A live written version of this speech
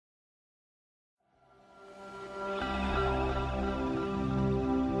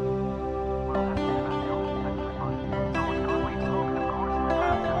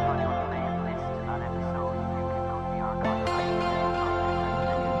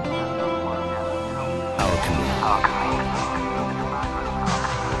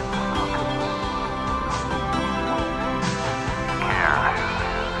Care,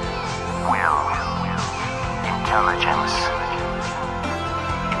 will, intelligence,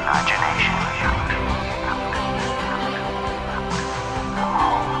 imagination. The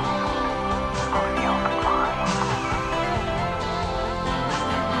home of the open mind.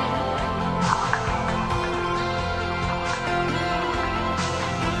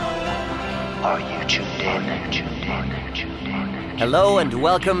 Are you tuned in? Hello and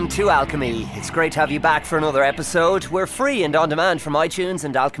welcome to Alchemy. It's great to have you back for another episode. We're free and on demand from iTunes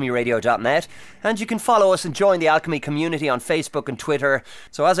and alchemyradio.net, and you can follow us and join the Alchemy community on Facebook and Twitter.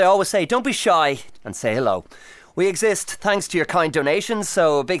 So as I always say, don't be shy and say hello. We exist thanks to your kind donations,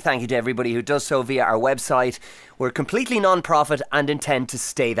 so a big thank you to everybody who does so via our website. We're completely non-profit and intend to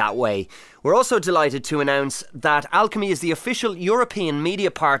stay that way. We're also delighted to announce that Alchemy is the official European media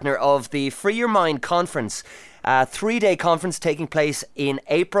partner of the Free Your Mind conference, a 3-day conference taking place in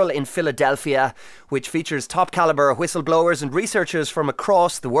April in Philadelphia, which features top caliber whistleblowers and researchers from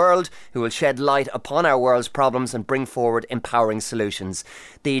across the world who will shed light upon our world's problems and bring forward empowering solutions.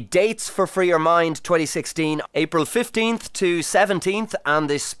 The dates for Free Your Mind 2016, April 15th to 17th, and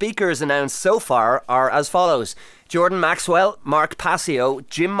the speakers announced so far are as follows: Jordan Maxwell, Mark Passio,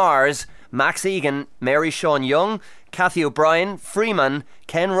 Jim Mars, Max Egan, Mary Sean Young, Kathy O'Brien, Freeman,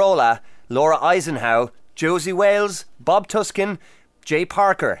 Ken Rolla, Laura Eisenhow, Josie Wales, Bob Tuskin, Jay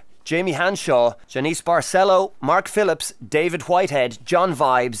Parker, Jamie Hanshaw, Janice Barcelo, Mark Phillips, David Whitehead, John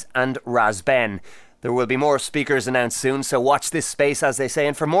Vibes and Raz Ben. There will be more speakers announced soon, so watch this space, as they say.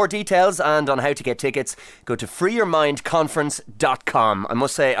 And for more details and on how to get tickets, go to freeyourmindconference.com. I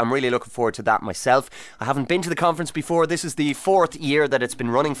must say, I'm really looking forward to that myself. I haven't been to the conference before. This is the 4th year that it's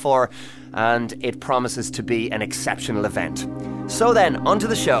been running for, and it promises to be an exceptional event. So then, on to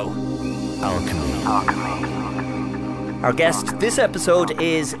the show. Alchemy. Our guest this episode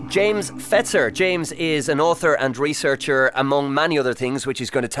is James Fetzer. James is an author and researcher, among many other things, which he's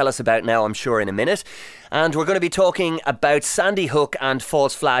going to tell us about now, I'm sure, in a minute. And we're going to be talking about Sandy Hook and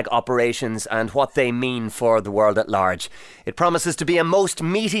false flag operations and what they mean for the world at large. It promises to be a most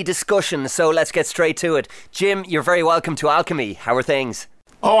meaty discussion, so let's get straight to it. Jim, you're very welcome to Alchemy. How are things?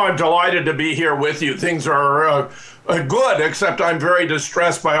 Oh, I'm delighted to be here with you. Things are good, except I'm very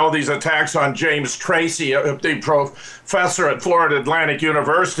distressed by all these attacks on James Tracy, the professor at Florida Atlantic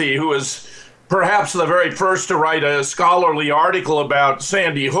University, who is perhaps the very first to write a scholarly article about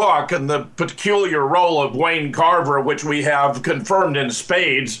Sandy Hook and the peculiar role of Wayne Carver, which we have confirmed in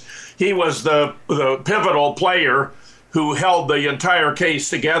spades. He was the pivotal player who held the entire case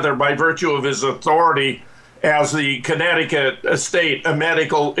together by virtue of his authority as the Connecticut State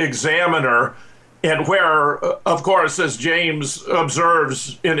Medical Examiner, and where, of course, as James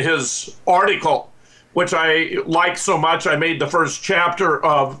observes in his article, which I like so much, I made the first chapter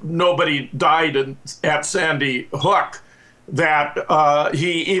of Nobody Died at Sandy Hook, that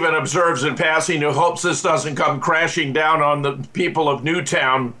he even observes in passing, who hopes this doesn't come crashing down on the people of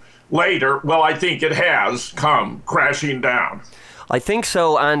Newtown later. Well, I think it has come crashing down. I think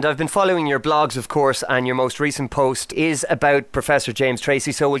so, and I've been following your blogs, of course, and your most recent post is about Professor James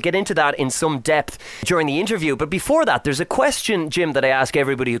Tracy, so we'll get into that in some depth during the interview. But before that, there's a question, Jim, that I ask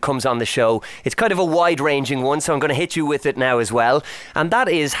everybody who comes on the show. It's kind of a wide-ranging one, so I'm going to hit you with it now as well. And that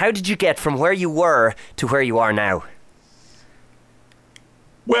is, how did you get from where you were to where you are now?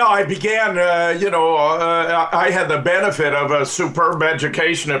 Well, I began, I had the benefit of a superb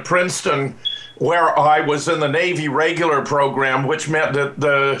education at Princeton, where I was in the Navy regular program, which meant that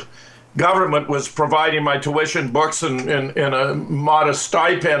the government was providing my tuition, books, and a modest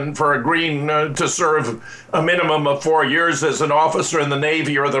stipend for agreeing to serve a minimum of 4 years as an officer in the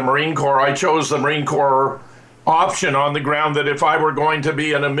Navy or the Marine Corps. I chose the Marine Corps option on the ground that if I were going to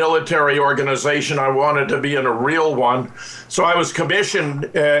be in a military organization, I wanted to be in a real one. So I was commissioned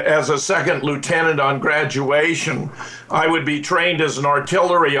as a second lieutenant on graduation. I would be trained as an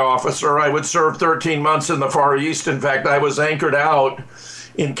artillery officer. I would serve 13 months in the Far East. In fact, I was anchored out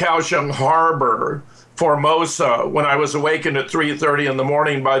in Kaohsiung Harbor, Formosa, when I was awakened at 3:30 in the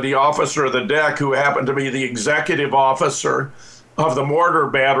morning by the officer of the deck, who happened to be the executive officer of the mortar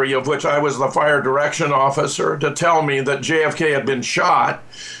battery, of which I was the fire direction officer, to tell me that JFK had been shot.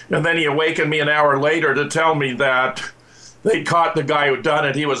 And then he awakened me an hour later to tell me that they'd caught the guy who'd done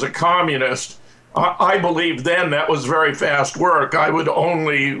it. He was a communist. I believed then that was very fast work. I would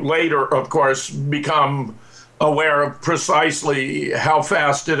only later, of course, become aware of precisely how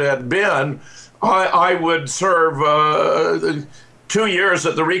fast it had been. I would serve 2 years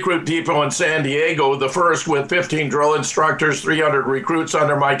at the recruit depot in San Diego, the first with 15 drill instructors, 300 recruits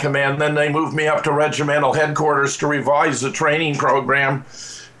under my command. Then they moved me up to regimental headquarters to revise the training program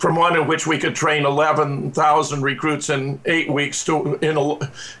from one in which we could train 11,000 recruits in 8 weeks to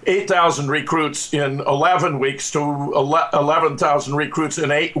 8,000 recruits in 11 weeks to 11,000 recruits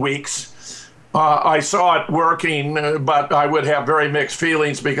in 8 weeks. I saw it working, but I would have very mixed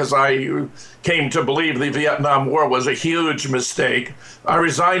feelings because I came to believe the Vietnam War was a huge mistake. I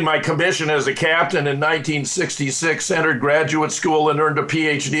resigned my commission as a captain in 1966, entered graduate school, and earned a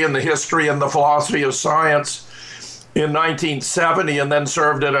PhD in the history and the philosophy of science in 1970, and then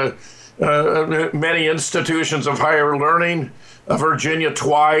served at many institutions of higher learning. Virginia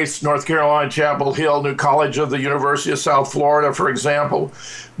twice, North Carolina, Chapel Hill, New College of the University of South Florida, for example,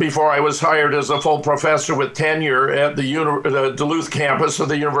 before I was hired as a full professor with tenure at the Duluth campus of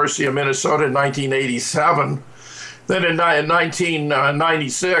the University of Minnesota in 1987. Then in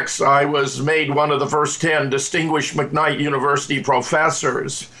 1996, I was made one of the first 10 distinguished McKnight University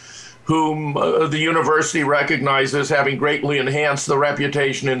professors, whom the university recognizes having greatly enhanced the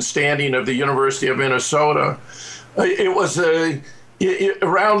reputation and standing of the University of Minnesota. It was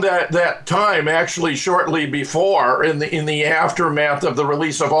around that time, actually shortly before, in the aftermath of the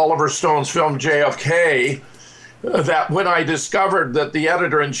release of Oliver Stone's film JFK, that when I discovered that the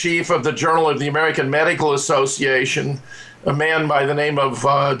editor-in-chief of the Journal of the American Medical Association, a man by the name of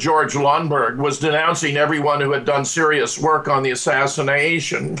George Lundberg, was denouncing everyone who had done serious work on the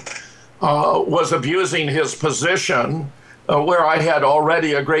assassination, was abusing his position, where I had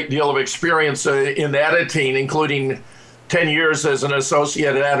already a great deal of experience in editing, including 10 years as an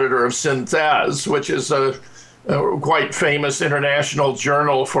associate editor of Synthèse, which is a quite famous international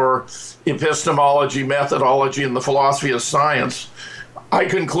journal for epistemology, methodology, and the philosophy of science. I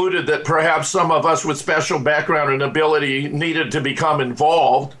concluded that perhaps some of us with special background and ability needed to become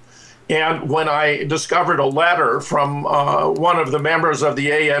involved. And when I discovered a letter from one of the members of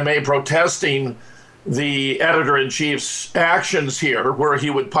the AMA protesting the editor-in-chief's actions here, where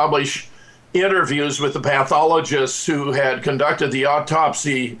he would publish interviews with the pathologists who had conducted the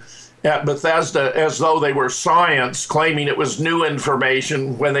autopsy at Bethesda as though they were science, claiming it was new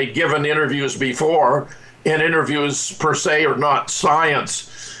information when they'd given interviews before, and interviews per se are not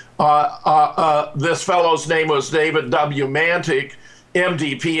science. This fellow's name was David W. Mantic,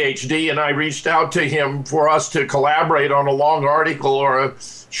 MD, PhD, and I reached out to him for us to collaborate on a long article or a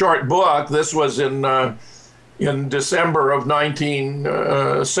short book. This was in December of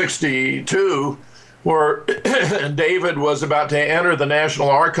 1962, where David was about to enter the National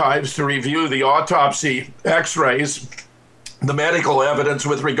Archives to review the autopsy x-rays, the medical evidence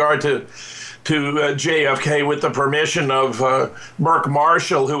with regard to JFK, with the permission of Burke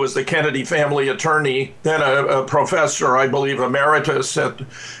Marshall, who was the Kennedy family attorney, then a professor, I believe, emeritus at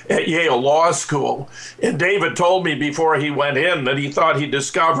Yale Law School. And David told me before he went in that he thought he'd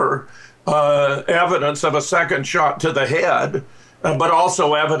discover evidence of a second shot to the head, but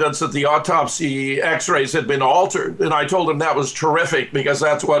also evidence that the autopsy x-rays had been altered. And I told him that was terrific because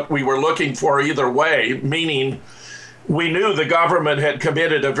that's what we were looking for either way, meaning we knew the government had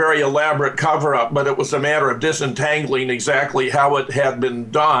committed a very elaborate cover-up, but it was a matter of disentangling exactly how it had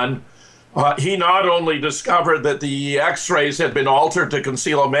been done. He not only discovered that the x-rays had been altered to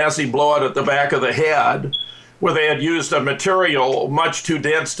conceal a massive blowout at the back of the head, where they had used a material much too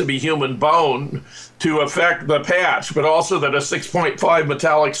dense to be human bone to affect the patch, but also that a 6.5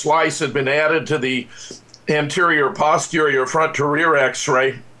 metallic slice had been added to the anterior, posterior, front to rear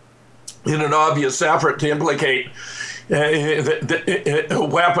x-ray in an obvious effort to implicate a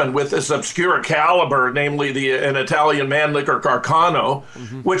weapon with this obscure caliber, namely an Italian Mannlicher Carcano,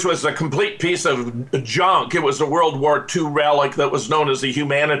 which was a complete piece of junk. It was a World War II relic that was known as the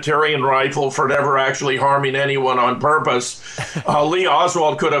humanitarian rifle for never actually harming anyone on purpose. Lee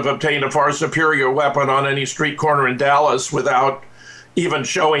Oswald could have obtained a far superior weapon on any street corner in Dallas without even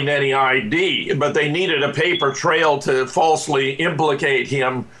showing any ID, but they needed a paper trail to falsely implicate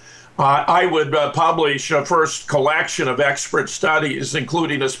him. I would publish a first collection of expert studies,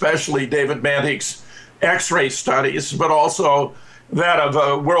 including especially David Mantic's X-ray studies, but also that of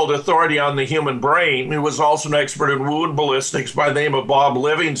a world authority on the human brain, who was also an expert in wound ballistics by the name of Bob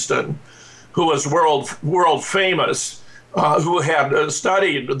Livingston, who was world famous, who had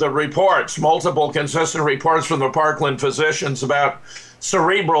studied the reports, multiple consistent reports from the Parkland physicians about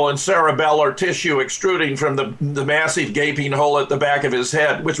cerebral and cerebellar tissue extruding from the massive gaping hole at the back of his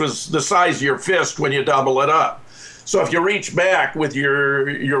head, which was the size of your fist when you double it up. So if you reach back with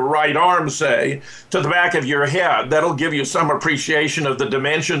your right arm, say, to the back of your head, that'll give you some appreciation of the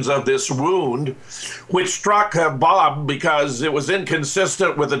dimensions of this wound, which struck Bob because it was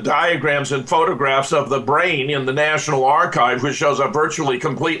inconsistent with the diagrams and photographs of the brain in the National Archive, which shows a virtually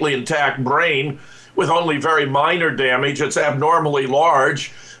completely intact brain with only very minor damage. It's abnormally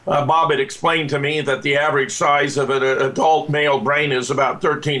large. Bob had explained to me that the average size of an adult male brain is about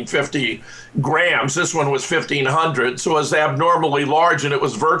 1,350 grams. This one was 1,500, so it was abnormally large, and it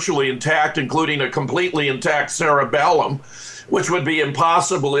was virtually intact, including a completely intact cerebellum, which would be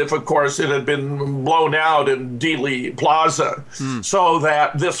impossible if, of course, it had been blown out in Dealey Plaza. So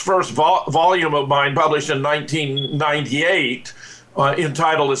that this first volume of mine, published in 1998,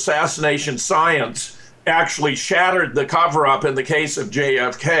 entitled Assassination Science, actually shattered the cover-up in the case of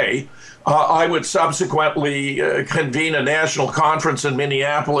JFK. I would subsequently convene a national conference in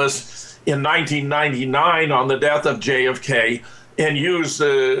Minneapolis in 1999 on the death of JFK and use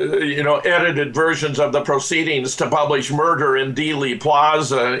edited versions of the proceedings to publish Murder in Dealey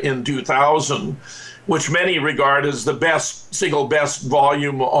Plaza in 2000, which many regard as the single best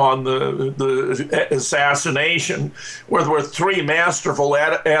volume on the assassination, where there were three masterful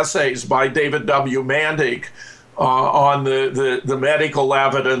essays by David W. Mandik on the medical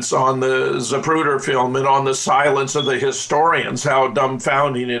evidence on the Zapruder film and on the silence of the historians, how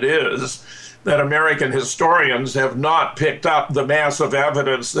dumbfounding it is that American historians have not picked up the massive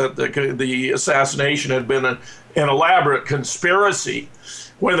evidence that the assassination had been an elaborate conspiracy.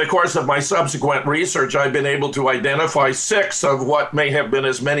 In the course of my subsequent research, I've been able to identify 6 of what may have been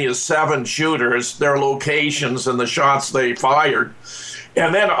as many as 7 shooters, their locations, and the shots they fired.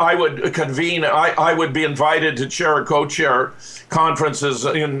 And then I would convene, I would be invited to chair or co-chair conferences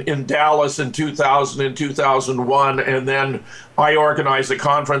in Dallas in 2000 and 2001. And then I organized a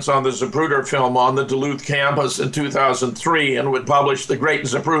conference on the Zapruder film on the Duluth campus in 2003 and would publish The Great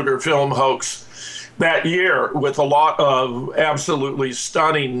Zapruder Film Hoax that year, with a lot of absolutely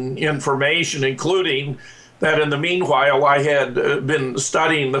stunning information, including that in the meanwhile I had been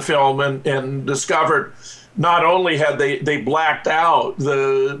studying the film and discovered not only had they blacked out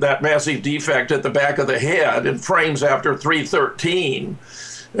that massive defect at the back of the head in frames after 313,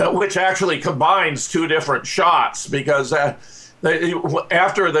 which actually combines 2 different shots, because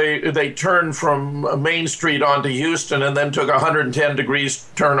after they turned from Main Street onto Houston and then took a 110 degrees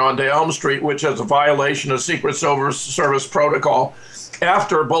turn onto Elm Street, which is a violation of Secret Service protocol,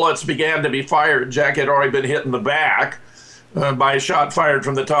 after bullets began to be fired, Jack had already been hit in the back by a shot fired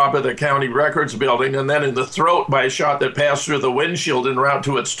from the top of the county records building, and then in the throat by a shot that passed through the windshield en route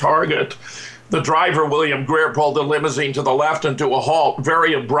to its target. The driver, William Greer, pulled the limousine to the left and to a halt,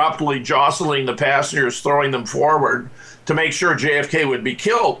 very abruptly jostling the passengers, throwing them forward to make sure JFK would be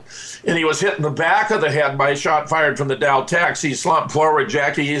killed. And he was hit in the back of the head by a shot fired from the Dow Tex. He slumped forward.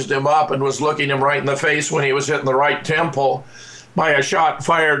 Jackie eased him up and was looking him right in the face when he was hit in the right temple by a shot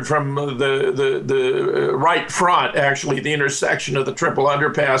fired from the right front, actually, the intersection of the triple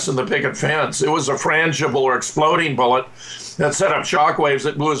underpass and the picket fence. It was a frangible or exploding bullet that set up shockwaves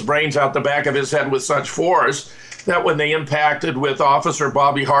that blew his brains out the back of his head with such force that when they impacted with Officer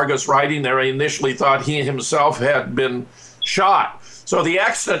Bobby Hargis riding there, he initially thought he himself had been shot. So the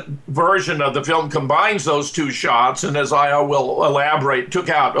extant version of the film combines those 2 shots, and as I will elaborate, took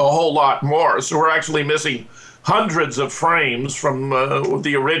out a whole lot more. So we're actually missing hundreds of frames from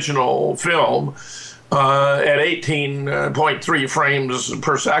the original film at 18.3 frames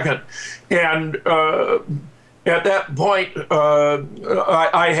per second. And at that point,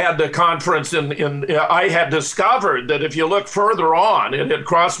 I had the conference I had discovered that if you look further on, it had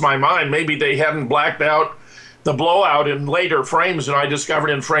crossed my mind, maybe they hadn't blacked out the blowout in later frames, and I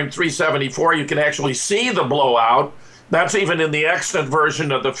discovered in frame 374 you can actually see the blowout. That's even in the extant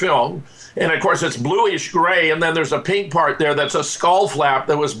version of the film. And of course, it's bluish gray, and then there's a pink part there that's a skull flap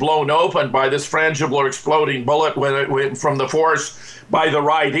that was blown open by this frangible or exploding bullet when it went from the force by the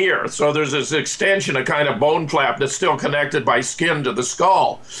right ear. So there's this extension, a kind of bone flap that's still connected by skin to the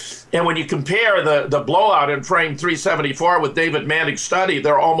skull. And when you compare the blowout in frame 374 with David Mandik's study,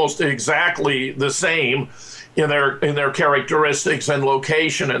 they're almost exactly the same in their characteristics and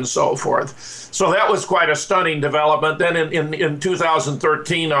location and so forth. So that was quite a stunning development. Then in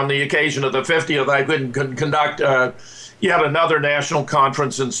 2013, on the occasion of the 50th, I could conduct yet another national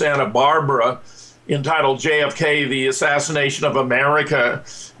conference in Santa Barbara entitled JFK, The Assassination of America,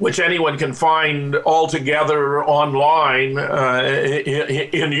 which anyone can find altogether online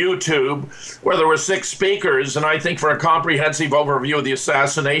in YouTube, where there were 6 speakers. And I think for a comprehensive overview of the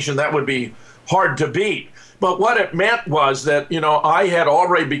assassination, that would be hard to beat. But what it meant was that, I had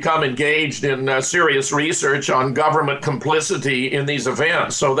already become engaged in serious research on government complicity in these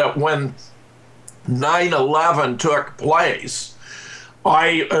events, so that when 9/11 took place,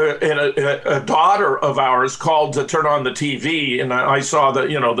 a daughter of ours called to turn on the TV, and I saw the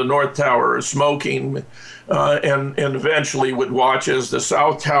North Tower smoking, and eventually would watch as the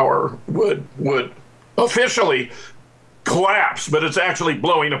South Tower would officially collapse, but it's actually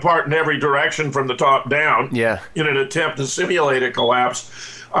blowing apart in every direction from the top down. Yeah. In an attempt to simulate a collapse.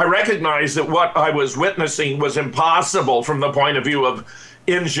 I recognized that what I was witnessing was impossible from the point of view of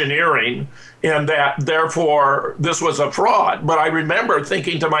engineering, and that therefore this was a fraud. But I remember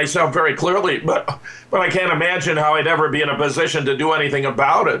thinking to myself very clearly, but I can't imagine how I'd ever be in a position to do anything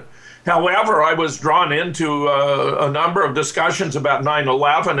about it. However, I was drawn into a number of discussions about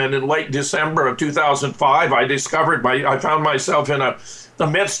 9/11, and in late December of 2005, I found myself in the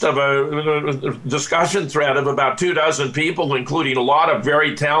midst of a discussion thread of about 24 people, including a lot of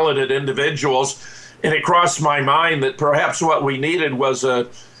very talented individuals, and it crossed my mind that perhaps what we needed was an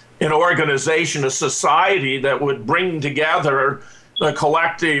organization, a society that would bring together the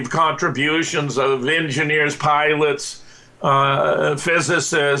collective contributions of engineers, pilots,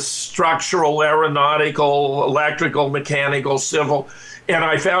 physicists, structural, aeronautical, electrical, mechanical, civil. And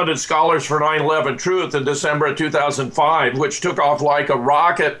I founded Scholars for 9/11 Truth in December of 2005, which took off like a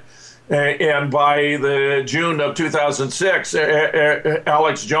rocket. And by the June of 2006,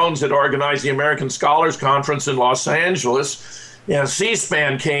 Alex Jones had organized the American Scholars Conference in Los Angeles. And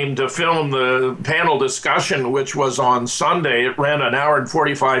C-SPAN came to film the panel discussion, which was on Sunday. It ran an hour and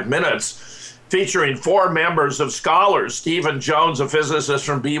 45 minutes. Featuring 4 members of Scholars: Stephen Jones, a physicist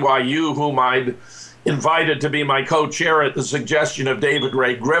from BYU, whom I'd invited to be my co-chair at the suggestion of David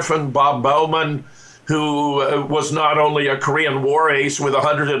Ray Griffin; Bob Bowman, who was not only a Korean War ace with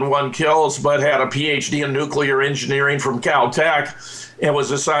 101 kills, but had a PhD in nuclear engineering from Caltech and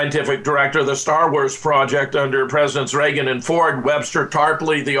was a scientific director of the Star Wars project under Presidents Reagan and Ford; Webster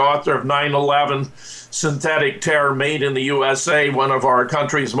Tarpley, the author of 9/11, Synthetic Terror Made in the USA, one of our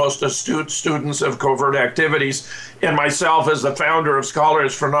country's most astute students of covert activities; and myself as the founder of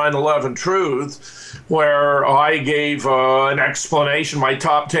Scholars for 9/11 Truth, where I gave an explanation, my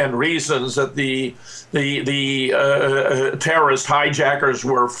top 10 reasons that the terrorist hijackers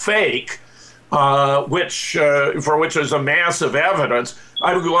were fake, for which there's a massive evidence.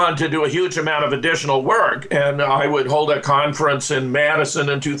 I would go on to do a huge amount of additional work, and I would hold a conference in Madison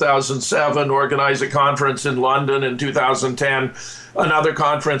in 2007, organize a conference in London in 2010, another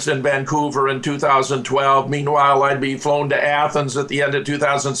conference in Vancouver in 2012. Meanwhile, I'd be flown to Athens at the end of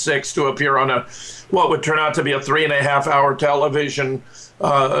 2006 to appear on what would turn out to be a 3.5-hour television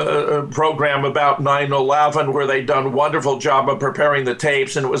program about 9/11, where they'd done a wonderful job of preparing the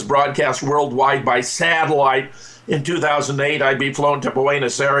tapes, and it was broadcast worldwide by satellite. In 2008, I'd be flown to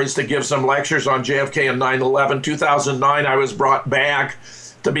Buenos Aires to give some lectures on JFK and 9/11. 2009, I was brought back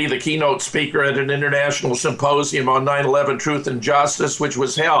to be the keynote speaker at an international symposium on 9/11 Truth and Justice, which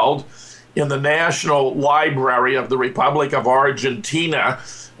was held in the National Library of the Republic of Argentina.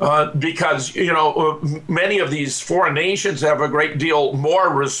 Because, many of these foreign nations have a great deal more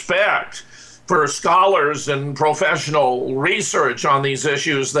respect for scholars and professional research on these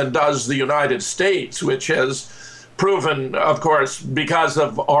issues than does the United States, which has proven, of course, because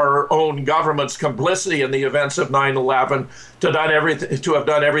of our own government's complicity in the events of 9/11, to have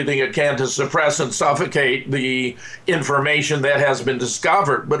done everything it can to suppress and suffocate the information that has been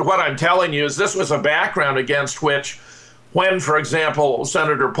discovered. But what I'm telling you is this was a background against which, when, for example,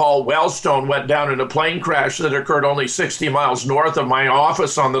 Senator Paul Wellstone went down in a plane crash that occurred only 60 miles north of my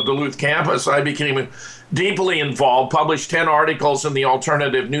office on the Duluth campus, I became deeply involved, published 10 articles in the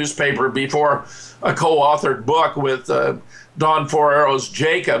alternative newspaper before a co-authored book with Don Ferreros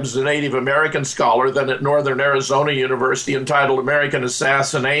Jacobs, a Native American scholar, then at Northern Arizona University, entitled American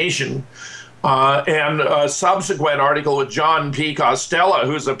Assassination, and a subsequent article with John P. Costello,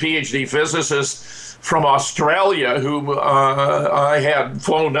 who's a PhD physicist from Australia, whom I had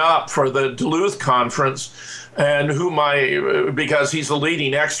flown up for the Duluth conference, and because he's a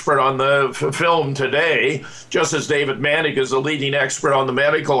leading expert on the film today, just as David Manik is a leading expert on the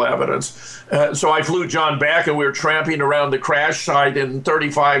medical evidence. So I flew John back, and we were tramping around the crash site in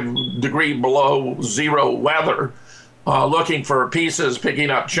 35-degree below zero weather, looking for pieces, picking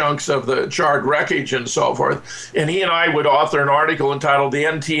up chunks of the charred wreckage and so forth. And he and I would author an article entitled "The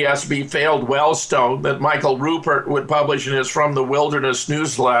NTSB Failed Wellstone" that Michael Rupert would publish in his From the Wilderness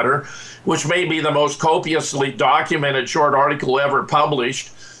newsletter, which may be the most copiously documented short article ever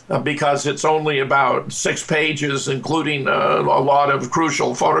published, because it's only about 6 pages, including a lot of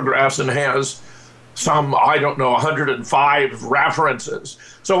crucial photographs, and has some, I don't know, 105 references.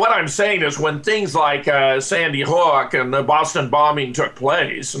 So what I'm saying is when things like Sandy Hook and the Boston bombing took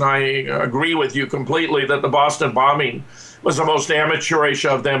place, and I agree with you completely that the Boston bombing was the most amateurish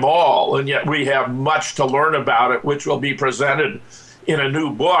of them all, and yet we have much to learn about it, which will be presented in a new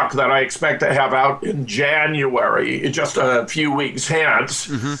book that I expect to have out in January, just a few weeks hence,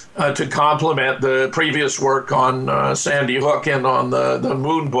 to complement the previous work on Sandy Hook and on the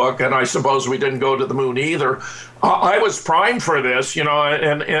Moon book. And I suppose we didn't go to the moon either. I was primed for this,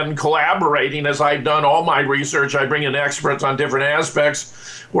 and collaborating as I've done all my research. I bring in experts on different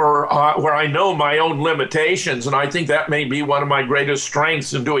aspects where I know my own limitations. And I think that may be one of my greatest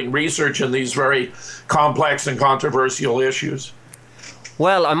strengths in doing research in these very complex and controversial issues.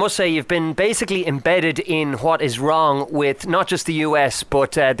 Well, I must say you've been basically embedded in what is wrong with not just the US,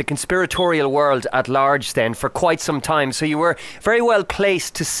 but the conspiratorial world at large then for quite some time. So you were very well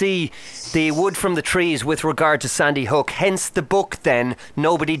placed to see the wood from the trees with regard to Sandy Hook. Hence the book then,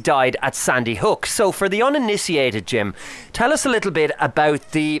 Nobody Died at Sandy Hook. So for the uninitiated, Jim, tell us a little bit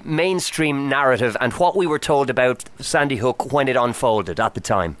about the mainstream narrative and what we were told about Sandy Hook when it unfolded at the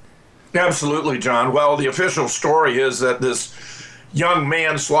time. Absolutely, John. Well, the official story is that this young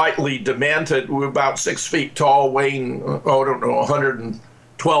man, slightly demented, about 6 feet tall, weighing,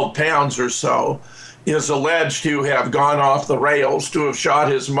 112 pounds or so, is alleged to have gone off the rails, to have shot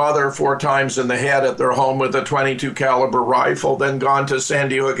his mother 4 times in the head at their home with a .22 caliber rifle, then gone to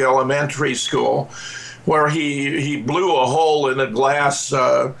Sandy Hook Elementary School, where he blew a hole in a glass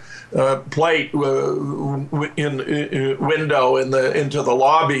plate window into the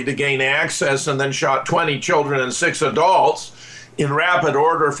lobby to gain access, and then shot 20 children and 6 adults in rapid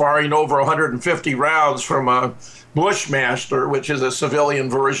order, firing over 150 rounds from a Bushmaster, which is a civilian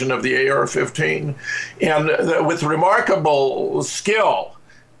version of the AR-15, and with remarkable skill,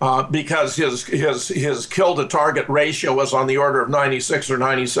 because his kill-to-target ratio was on the order of 96 or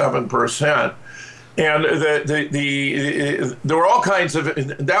 97%. And there were all kinds of,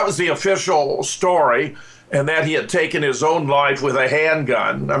 that was the official story, and that he had taken his own life with a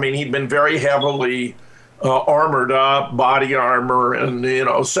handgun. I mean, he'd been very heavily armored up, body armor, and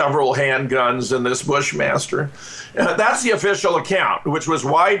several handguns in this Bushmaster. That's the official account, which was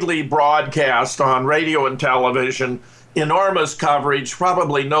widely broadcast on radio and television. Enormous coverage.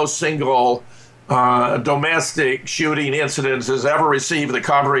 Probably no single domestic shooting incidents has ever received the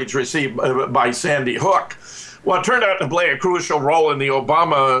coverage received by Sandy Hook. Well, it turned out to play a crucial role in the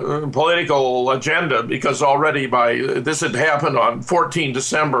Obama political agenda, because already this had happened on 14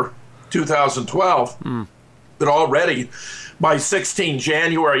 December 2012, but already by 16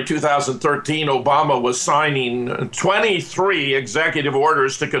 January 2013, Obama was signing 23 executive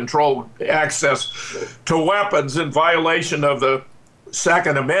orders to control access to weapons in violation of the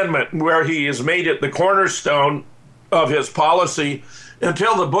Second Amendment, where he has made it the cornerstone of his policy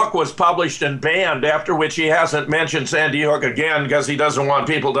until the book was published and banned, after which he hasn't mentioned Sandy Hook again because he doesn't want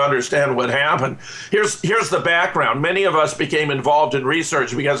people to understand what happened. Here's the background. Many of us became involved in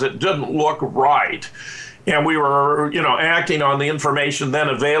research because it didn't look right. And we were, acting on the information then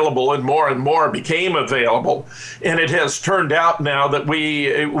available, and more became available. And it has turned out now that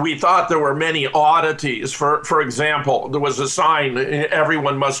we thought there were many oddities. For example, there was a sign,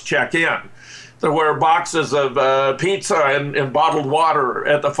 everyone must check in. There were boxes of pizza and bottled water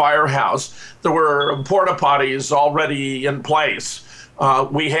at the firehouse. There were porta potties already in place.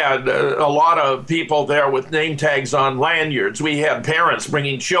 We had a lot of people there with name tags on lanyards. We had parents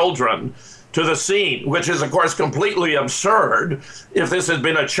bringing children to the scene, which is, of course, completely absurd if this had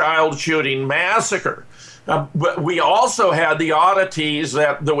been a child shooting massacre. But we also had the oddities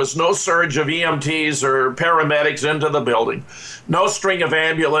that there was no surge of EMTs or paramedics into the building, no string of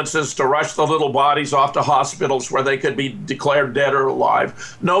ambulances to rush the little bodies off to hospitals where they could be declared dead or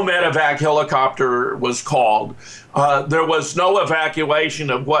alive. No medevac helicopter was called. There was no evacuation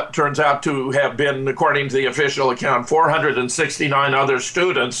of what turns out to have been, according to the official account, 469 other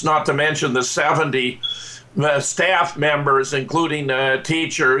students, not to mention the 70 staff members, including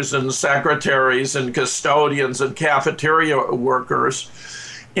teachers and secretaries and custodians and cafeteria workers,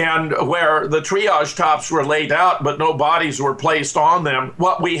 and where the triage tops were laid out but no bodies were placed on them.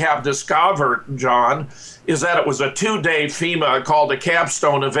 What we have discovered, John, is that it was a 2-day FEMA called a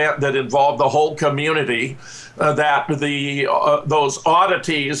capstone event that involved the whole community, that those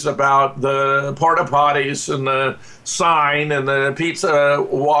oddities about the porta potties and the sign and the pizza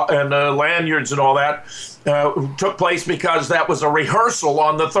and the lanyards and all that took place because that was a rehearsal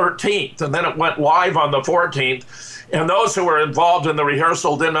on the 13th, and then it went live on the 14th. And those who were involved in the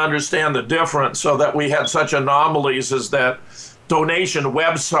rehearsal didn't understand the difference, so that we had such anomalies as that donation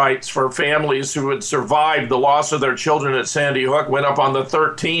websites for families who had survived the loss of their children at Sandy Hook went up on the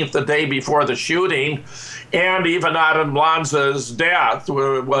 13th, the day before the shooting. And even Adam Lanza's death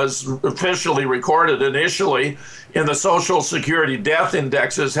was officially recorded initially in the Social Security death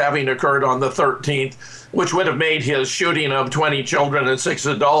indexes, having occurred on the 13th, which would have made his shooting of 20 children and 6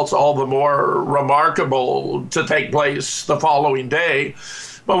 adults all the more remarkable to take place the following day.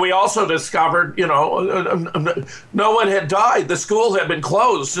 But we also discovered, no one had died. The school had been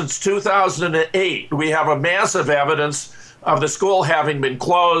closed since 2008. We have a massive evidence of the school having been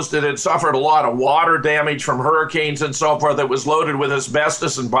closed. It had suffered a lot of water damage from hurricanes and so forth. It was loaded with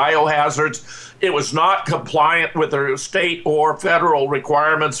asbestos and biohazards. It was not compliant with the state or federal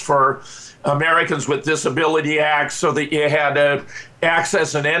requirements for Americans with Disability Act, so that you had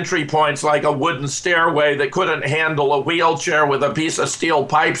access and entry points like a wooden stairway that couldn't handle a wheelchair with a piece of steel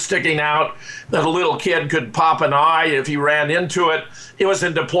pipe sticking out that a little kid could pop an eye if he ran into it. It was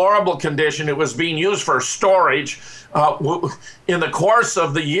in deplorable condition. It was being used for storage. In the course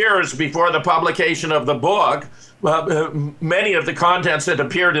of the years before the publication of the book, many of the contents had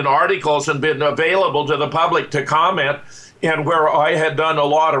appeared in articles and been available to the public to comment. And where I had done a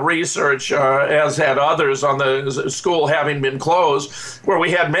lot of research, as had others, on the school having been closed, where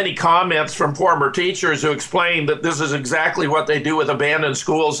we had many comments from former teachers who explained that this is exactly what they do with abandoned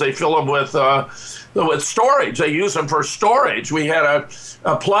schools. They fill them with storage. They use them for storage. We had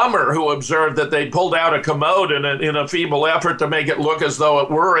a plumber who observed that they pulled out a commode in a feeble effort to make it look as though it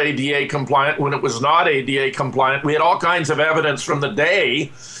were ADA compliant when it was not ADA compliant. We had all kinds of evidence from the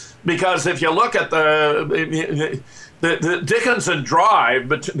day, because if you look at the Dickinson Drive,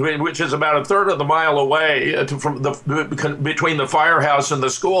 which is about a third of the mile away between the firehouse and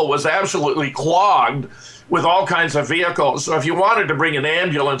the school, was absolutely clogged with all kinds of vehicles. So if you wanted to bring an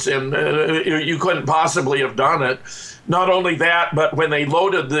ambulance in, you couldn't possibly have done it. Not only that, but when they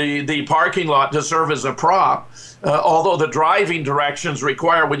loaded the parking lot to serve as a prop, although the driving directions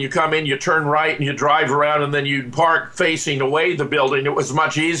require when you come in, you turn right and you drive around and then you park facing away the building, it was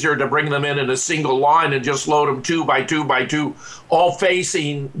much easier to bring them in a single line and just load them 2 by 2 by 2, all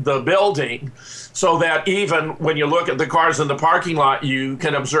facing the building, so that even when you look at the cars in the parking lot, you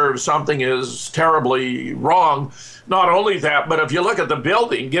can observe something is terribly wrong. Not only that, but if you look at the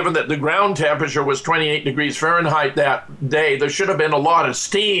building, given that the ground temperature was 28 degrees Fahrenheit that day, there should have been a lot of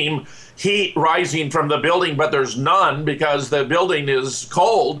steam, heat rising from the building, but there's none because the building is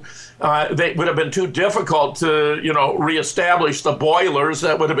cold. They would have been too difficult to, reestablish the boilers.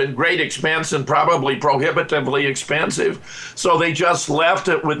 That would have been great expense and probably prohibitively expensive. So they just left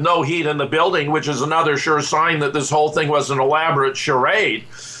it with no heat in the building, which is another sure sign that this whole thing was an elaborate charade.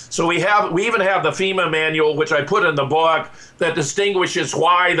 So we even have the FEMA manual, which I put in the book, that distinguishes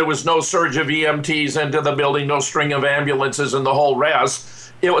why there was no surge of EMTs into the building, no string of ambulances, and the whole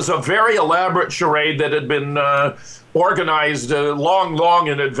rest. It was a very elaborate charade that had been organized long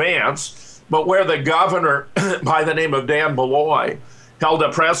in advance, but where the governor, by the name of Dan Malloy, held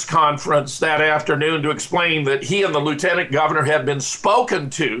a press conference that afternoon to explain that he and the lieutenant governor had been spoken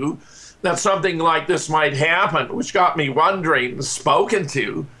to, that something like this might happen, which got me wondering, spoken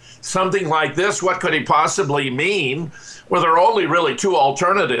to? Something like this, what could he possibly mean? Well, there are only really two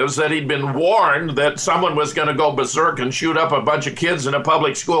alternatives: that he'd been warned that someone was going to go berserk and shoot up a bunch of kids in a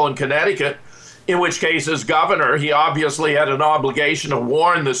public school in Connecticut, in which case, as governor, he obviously had an obligation to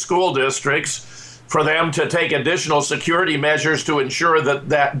warn the school districts for them to take additional security measures to ensure that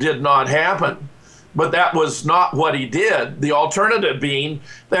that did not happen. But that was not what he did. The alternative being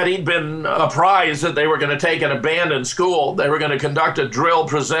that he'd been apprised that they were going to take an abandoned school. They were going to conduct a drill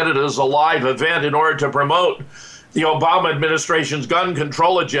presented as a live event in order to promote the Obama administration's gun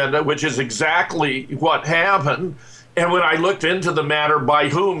control agenda, which is exactly what happened. And when I looked into the matter by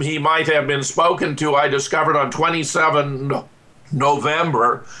whom he might have been spoken to, I discovered on 27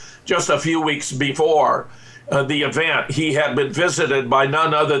 November, just a few weeks before the event, he had been visited by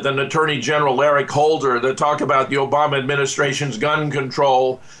none other than Attorney General Eric Holder to talk about the Obama administration's gun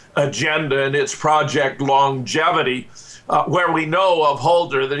control agenda and its Project Longevity, where we know of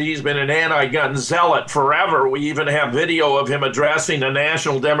Holder that he's been an anti-gun zealot forever. We even have video of him addressing a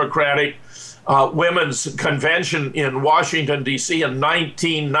National Democratic Women's Convention in Washington, D.C. in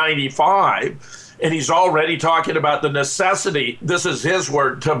 1995. And he's already talking about the necessity, this is his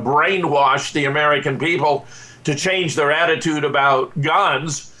word, to brainwash the American people to change their attitude about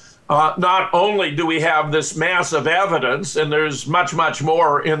guns. Not only do we have this massive evidence, and there's much, much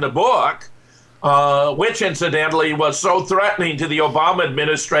more in the book, which incidentally was so threatening to the Obama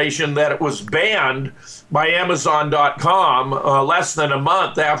administration that it was banned by Amazon.com less than a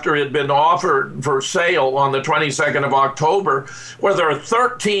month after it had been offered for sale on the 22nd of October, where there are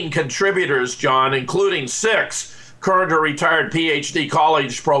 13 contributors, John, including 6 current or retired PhD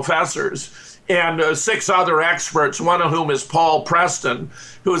college professors and 6 other experts, one of whom is Paul Preston,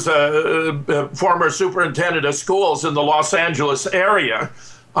 who's a former superintendent of schools in the Los Angeles area,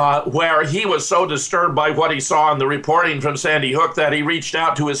 where he was so disturbed by what he saw in the reporting from Sandy Hook that he reached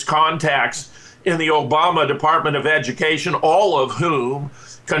out to his contacts in the Obama Department of Education, all of whom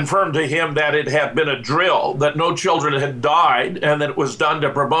confirmed to him that it had been a drill, that no children had died, and that it was done to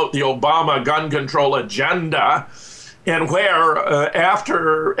promote the Obama gun control agenda. And where,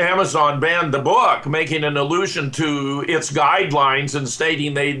 after Amazon banned the book, making an allusion to its guidelines and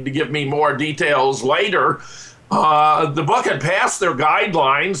stating they'd give me more details later, the book had passed their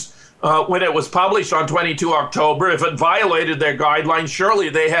guidelines when it was published on 22 October. If it violated their guidelines, surely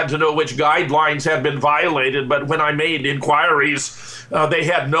they had to know which guidelines had been violated. But when I made inquiries, they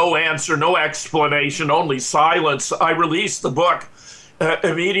had no answer, no explanation, only silence. I released the book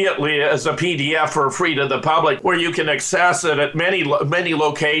immediately as a PDF for free to the public, where you can access it at many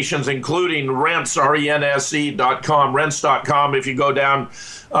locations, including Rense, RENSE.com, Rense.com. If you go down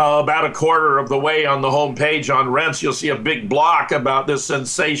about a quarter of the way on the home page on Rense, you'll see a big block about this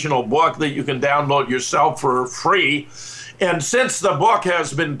sensational book that you can download yourself for free. And since the book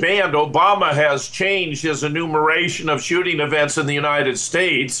has been banned, Obama has changed his enumeration of shooting events in the United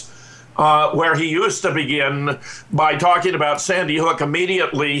States, where he used to begin by talking about Sandy Hook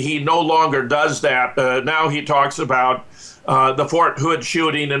immediately. He no longer does that. Now he talks about the Fort Hood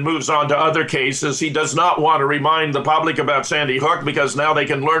shooting and moves on to other cases. He does not want to remind the public about Sandy Hook because now they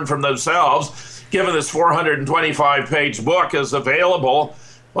can learn from themselves, given this 425-page book is available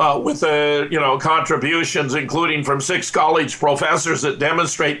with contributions, including from 6 college professors that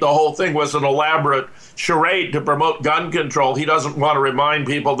demonstrate the whole thing was an elaborate charade to promote gun control. He doesn't want to remind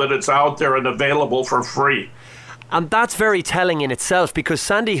people that it's out there and available for free. And that's very telling in itself, because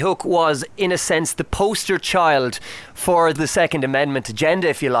Sandy Hook was, in a sense, the poster child for the Second Amendment agenda,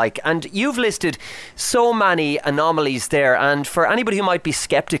 if you like. And you've listed so many anomalies there. And for anybody who might be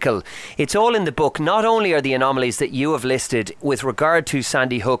sceptical, it's all in the book. Not only are the anomalies that you have listed with regard to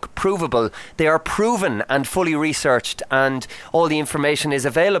Sandy Hook provable, they are proven and fully researched, and all the information is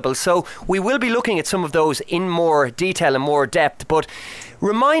available. So we will be looking at some of those in more detail and more depth. But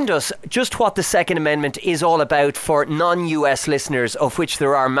remind us just what the Second Amendment is all about for non-US listeners, of which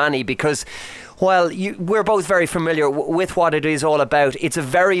there are many, because while we're both very familiar with what it is all about, it's a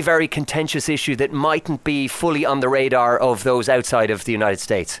very, very contentious issue that mightn't be fully on the radar of those outside of the United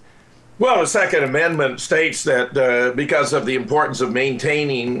States. Well, the Second Amendment states that because of the importance of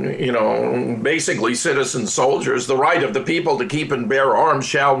maintaining, basically citizen soldiers, the right of the people to keep and bear arms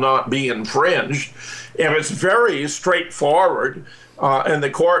shall not be infringed. And it's very straightforward. And the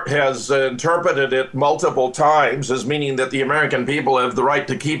court has interpreted it multiple times as meaning that the American people have the right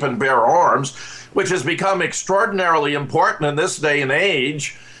to keep and bear arms, which has become extraordinarily important in this day and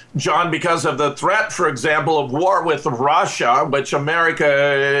age, John, because of the threat, for example, of war with Russia, which America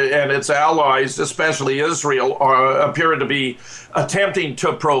and its allies, especially Israel, appear to be attempting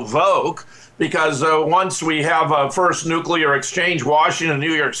to provoke. Because once we have a first nuclear exchange, Washington and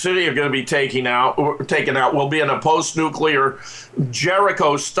New York City are going to be taken out. We'll be in a post-nuclear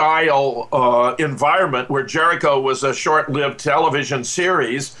Jericho-style environment, where Jericho was a short-lived television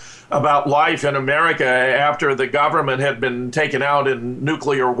series about life in America after the government had been taken out in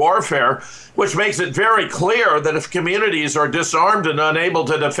nuclear warfare, which makes it very clear that if communities are disarmed and unable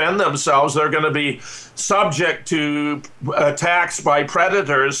to defend themselves, they're going to be subject to attacks by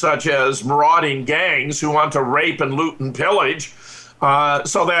predators such as marauding gangs who want to rape and loot and pillage.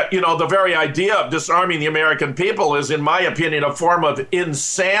 So that, the very idea of disarming the American people is, in my opinion, a form of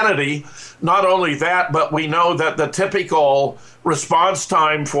insanity. Not only that, but we know that the typical response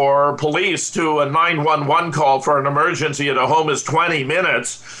time for police to a 911 call for an emergency at a home is 20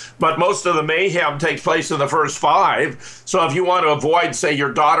 minutes, but most of the mayhem takes place in the first 5. So if you want to avoid, say,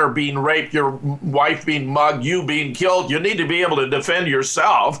 your daughter being raped, your wife being mugged, you being killed, you need to be able to defend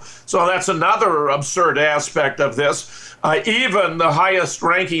yourself. So that's another absurd aspect of this. Even the highest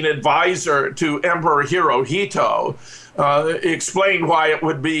ranking advisor to Emperor Hirohito explained why it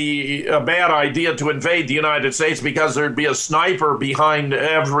would be a bad idea to invade the United States, because there'd be a sniper behind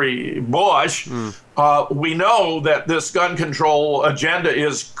every bush. We know that this gun control agenda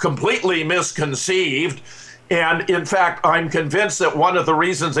is completely misconceived. And in fact, I'm convinced that one of the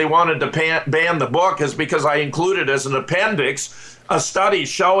reasons they wanted to ban the book is because I included as an appendix a study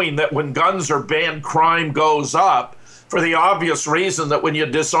showing that when guns are banned, crime goes up. for the obvious reason that when you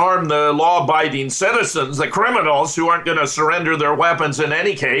disarm the law-abiding citizens, the criminals who aren't going to surrender their weapons in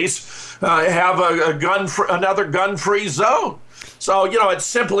any case, have another gun-free zone. So, it's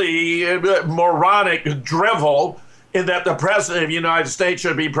simply moronic drivel in that the president of the United States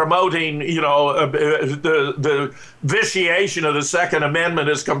should be promoting, the vitiation of the Second Amendment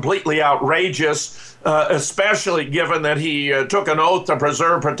is completely outrageous, especially given that he took an oath to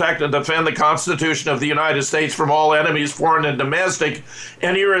preserve, protect, and defend the Constitution of the United States from all enemies, foreign and domestic,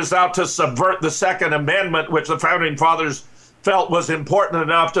 and here is out to subvert the Second Amendment, which the Founding Fathers felt was important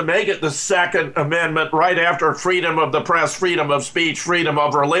enough to make it the Second Amendment right after freedom of the press, freedom of speech, freedom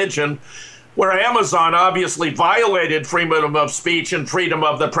of religion, where Amazon obviously violated freedom of speech and freedom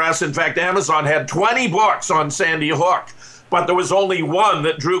of the press. In fact, Amazon had 20 books on Sandy Hook, but there was only one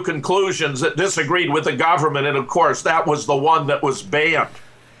that drew conclusions that disagreed with the government, and of course, that was the one that was banned.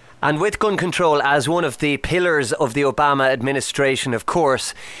 And with gun control as one of the pillars of the Obama administration, of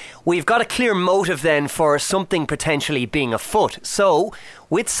course, we've got a clear motive then for something potentially being afoot. So,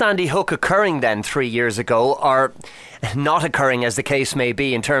 with Sandy Hook occurring then 3 years ago, or not occurring as the case may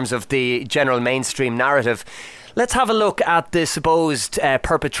be in terms of the general mainstream narrative, let's have a look at the supposed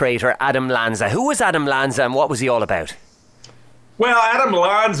perpetrator, Adam Lanza. Who was Adam Lanza and what was he all about? Well, Adam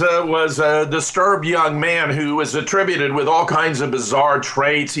Lanza was a disturbed young man who was attributed with all kinds of bizarre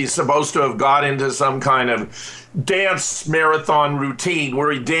traits. He's supposed to have got into some kind of dance marathon routine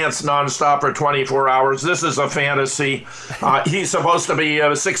where he danced nonstop for 24 hours. This is a fantasy. He's supposed to be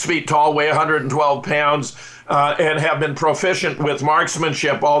 6 feet tall, weigh 112 pounds, and have been proficient with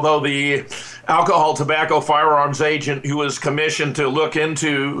marksmanship, although the alcohol, tobacco, firearms agent who was commissioned to look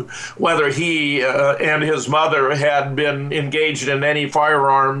into whether he and his mother had been engaged in any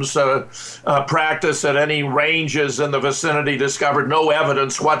firearms practice at any ranges in the vicinity discovered no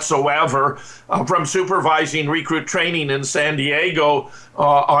evidence whatsoever. From supervising recruit training in San Diego,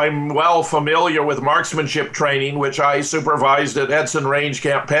 I'm well familiar with marksmanship training, which I supervised at Edson Range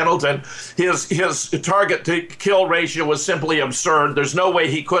Camp Pendleton. His target to kill ratio was simply absurd. There's no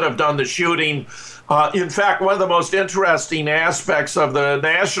way he could have done the shooting. In fact, one of the most interesting aspects of the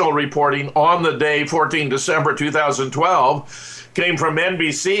national reporting on the day, 14 December 2012, came from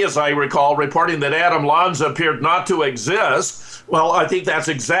NBC, as I recall, reporting that Adam Lanza appeared not to exist. Well, I think that's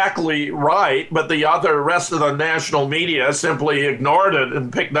exactly right, but the rest of the national media simply ignored it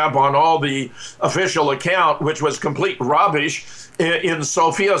and picked up on all the official account, which was complete rubbish. In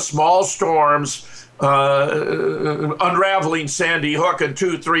Sophia Smallstorm's unraveling Sandy Hook in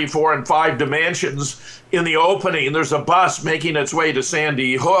 2, 3, 4, and 5 dimensions, in the opening, there's a bus making its way to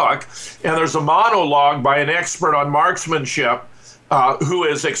Sandy Hook, and there's a monologue by an expert on marksmanship who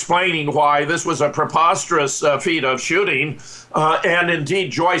is explaining why this was a preposterous feat of shooting. And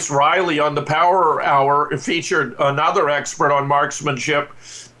indeed, Joyce Riley on the Power Hour featured another expert on marksmanship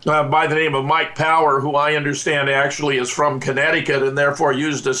by the name of Mike Power, who I understand actually is from Connecticut and therefore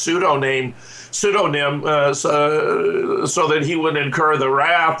used a pseudonym so that he would incur the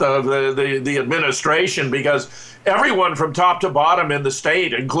wrath of the administration, because everyone from top to bottom in the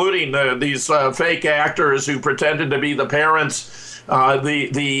state, including these fake actors who pretended to be the parents,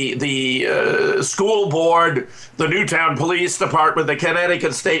 the school board, the Newtown Police Department, the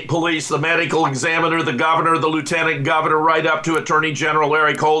Connecticut State Police, the medical examiner, the governor, the lieutenant governor, right up to Attorney General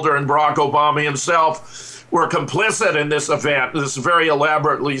Eric Holder and Barack Obama himself, were complicit in this event, this very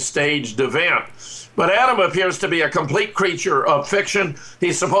elaborately staged event. But Adam appears to be a complete creature of fiction.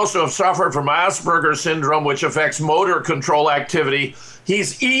 He's supposed to have suffered from Asperger's syndrome, which affects motor control activity.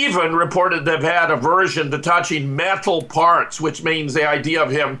 He's even reported to have had aversion to touching metal parts, which means the idea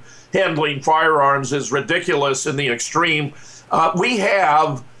of him handling firearms is ridiculous in the extreme. We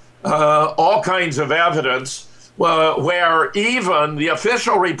have all kinds of evidence where even the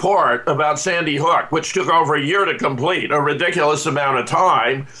official report about Sandy Hook, which took over a year to complete, a ridiculous amount of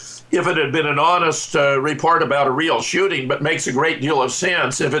time, if it had been an honest report about a real shooting, but makes a great deal of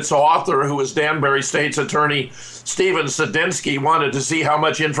sense if its author, who was Danbury State's attorney Stephen Sadinsky, wanted to see how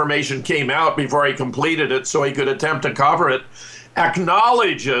much information came out before he completed it so he could attempt to cover it,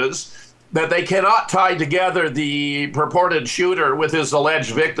 acknowledges that they cannot tie together the purported shooter with his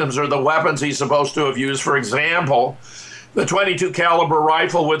alleged victims or the weapons he's supposed to have used. For example, the .22 caliber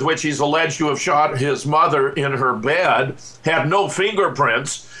rifle with which he's alleged to have shot his mother in her bed had no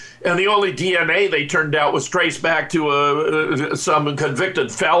fingerprints. And the only DNA they turned out was traced back to some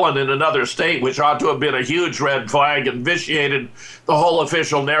convicted felon in another state, which ought to have been a huge red flag and vitiated the whole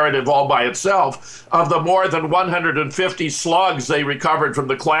official narrative all by itself. Of the more than 150 slugs they recovered from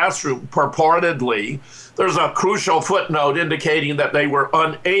the classroom, purportedly, there's a crucial footnote indicating that they were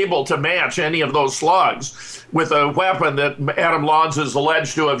unable to match any of those slugs with a weapon that Adam Lanza is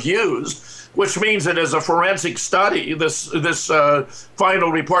alleged to have used, which means that as a forensic study, this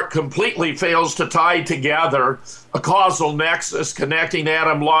final report completely fails to tie together a causal nexus connecting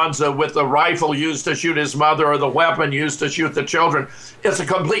Adam Lanza with the rifle used to shoot his mother or the weapon used to shoot the children. It's a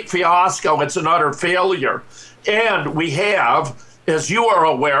complete fiasco. It's an utter failure. And we have, as you are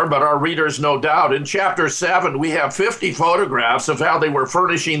aware, but our readers no doubt, in Chapter 7, we have 50 photographs of how they were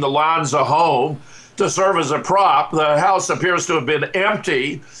furnishing the Lanza home to serve as a prop. The house appears to have been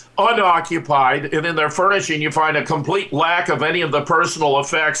empty, unoccupied, and in their furnishing you find a complete lack of any of the personal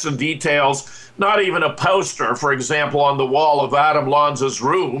effects and details, not even a poster, for example, on the wall of Adam Lanza's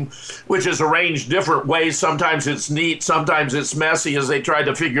room, which is arranged different ways. Sometimes it's neat, sometimes it's messy, as they tried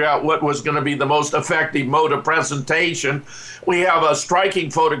to figure out what was going to be the most effective mode of presentation. We have a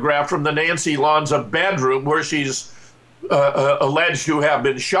striking photograph from the Nancy Lanza bedroom where she's alleged to have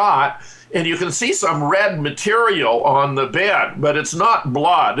been shot. And you can see some red material on the bed, but it's not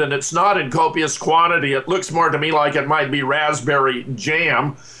blood and it's not in copious quantity. It looks more to me like it might be raspberry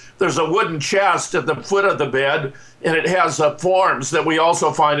jam. There's a wooden chest at the foot of the bed, and it has forms that we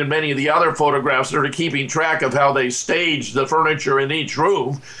also find in many of the other photographs that are keeping track of how they staged the furniture in each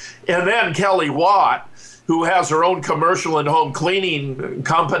room. And then Kelly Watt, who has her own commercial and home cleaning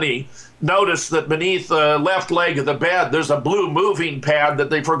company, noticed that beneath the left leg of the bed, there's a blue moving pad that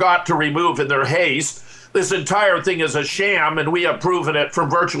they forgot to remove in their haste. This entire thing is a sham, and we have proven it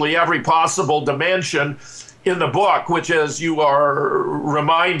from virtually every possible dimension in the book, which, as you are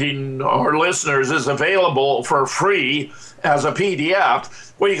reminding our listeners, is available for free as a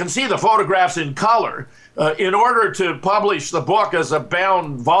PDF, where you can see the photographs in color. In order to publish the book as a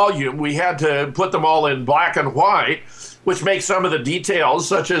bound volume, we had to put them all in black and white, which makes some of the details,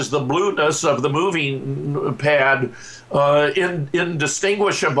 such as the blueness of the moving pad,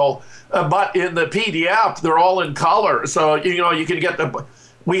 indistinguishable. But in the PDF, they're all in color. So, you can get the...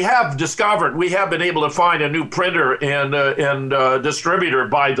 We have been able to find a new printer and distributor,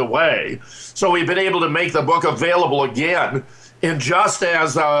 by the way. So we've been able to make the book available again. And just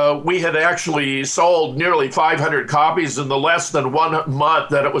as we had actually sold nearly 500 copies in the less than 1 month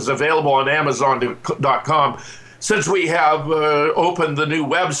that it was available on Amazon.com, since we have opened the new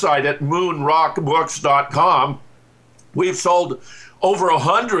website at moonrockbooks.com, we've sold over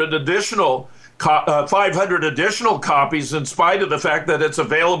 500 additional copies in spite of the fact that it's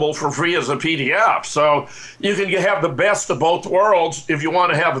available for free as a PDF. So you can have the best of both worlds. If you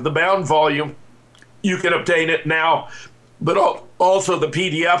want to have the bound volume, you can obtain it now. But also the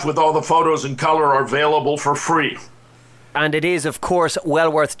PDF with all the photos in color are available for free. And it is, of course, well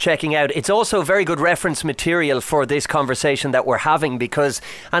worth checking out. It's also very good reference material for this conversation that we're having, because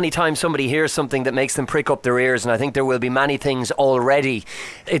anytime somebody hears something that makes them prick up their ears, and I think there will be many things already,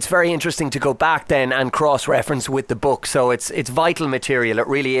 it's very interesting to go back then and cross-reference with the book. So it's vital material, it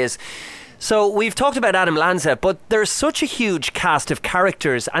really is. So we've talked about Adam Lanza, but there's such a huge cast of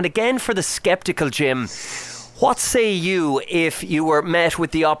characters. And again, for the sceptical, Jim, what say you if you were met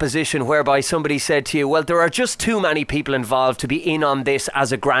with the opposition whereby somebody said to you, well, there are just too many people involved to be in on this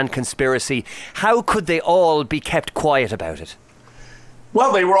as a grand conspiracy? How could they all be kept quiet about it?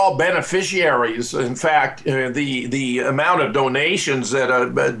 Well, they were all beneficiaries. In fact, the amount of donations that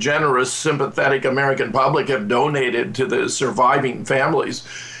a generous, sympathetic American public have donated to the surviving families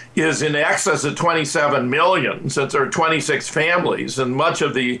is in excess of 27 million, since there are 26 families, and much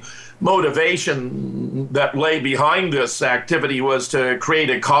of the motivation that lay behind this activity was to create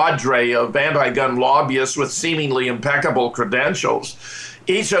a cadre of anti-gun lobbyists with seemingly impeccable credentials.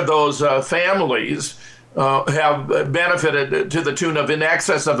 Each of those families have benefited to the tune of in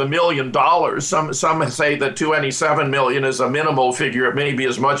excess of $1 million. Some say that 27 million is a minimal figure. It may be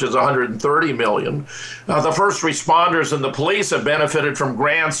as much as 130 million. The first responders and the police have benefited from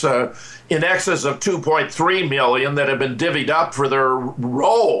grants in excess of 2.3 million that have been divvied up for their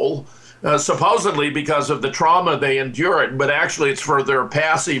role, supposedly because of the trauma they endured, but actually it's for their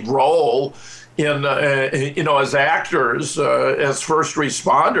passive role in, as actors, as first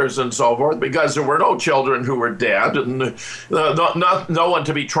responders and so forth, because there were no children who were dead and no one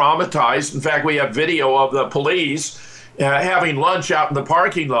to be traumatized. In fact, we have video of the police having lunch out in the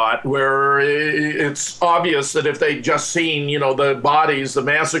parking lot where it's obvious that if they'd just seen, the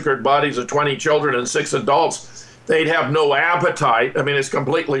massacred bodies of 20 children and 6 adults, they'd have no appetite. I mean, it's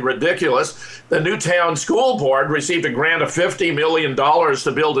completely ridiculous. The Newtown School Board received a grant of $50 million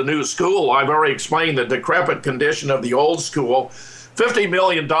to build a new school. I've already explained the decrepit condition of the old school. $50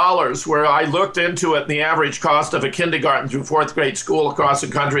 million, where I looked into it, the average cost of a kindergarten through fourth grade school across the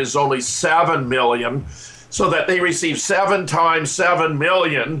country is only $7 million. So that they received 7 times $7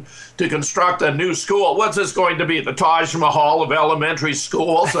 million to construct a new school. What's this going to be, the Taj Mahal of elementary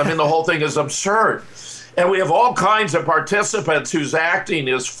schools? I mean, the whole thing is absurd. And we have all kinds of participants whose acting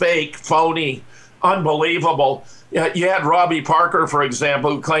is fake, phony, unbelievable. You had Robbie Parker, for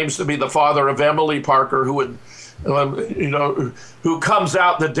example, who claims to be the father of Emily Parker, who would, who comes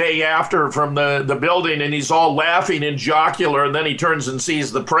out the day after from the building, and he's all laughing and jocular, and then he turns and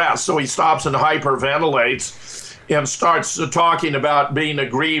sees the press. So he stops and hyperventilates and starts talking about being a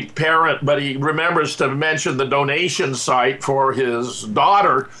grieved parent, but he remembers to mention the donation site for his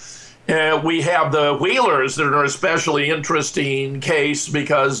daughter. We have the Wheelers that are an especially interesting case,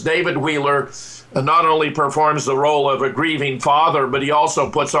 because David Wheeler not only performs the role of a grieving father, but he also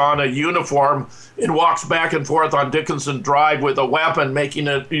puts on a uniform and walks back and forth on Dickinson Drive with a weapon, making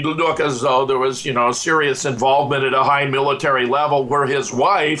it look as though there was, serious involvement at a high military level, where his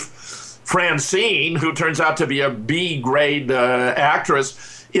wife, Francine, who turns out to be a B-grade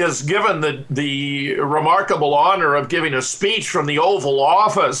actress, is given the remarkable honor of giving a speech from the Oval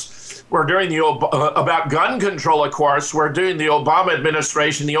Office where during about gun control, of course, where during the Obama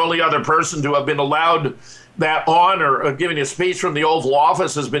administration, the only other person to have been allowed that honor of giving a speech from the Oval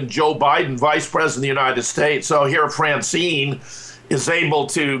Office has been Joe Biden, Vice President of the United States. So here Francine is able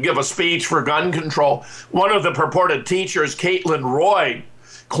to give a speech for gun control. One of the purported teachers, Caitlin Roy,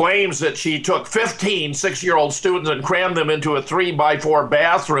 claims that she took 15 6-year-old students and crammed them into a 3x4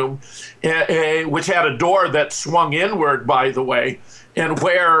 bathroom, which had a door that swung inward, by the way, and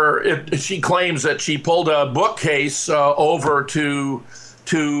where she claims that she pulled a bookcase over to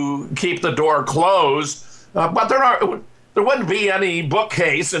keep the door closed. But there wouldn't be any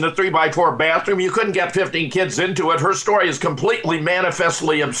bookcase in a 3x4 bathroom. You couldn't get 15 kids into it. Her story is completely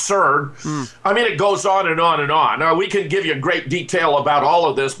manifestly absurd. I mean, it goes on and on and on. Now, we can give you great detail about all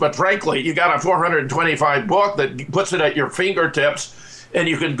of this, but frankly, you got a 425 book that puts it at your fingertips, and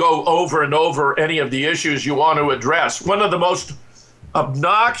you can go over and over any of the issues you want to address. One of the most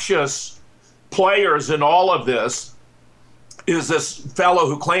obnoxious players in all of this is this fellow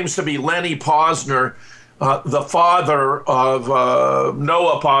who claims to be Lenny Posner, the father of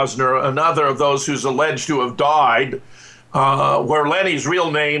Noah Posner, another of those who's alleged to have died, where Lenny's real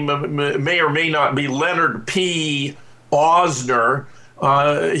name may or may not be Leonard P. Osner.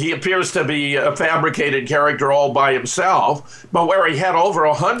 He appears to be a fabricated character all by himself, but where he had over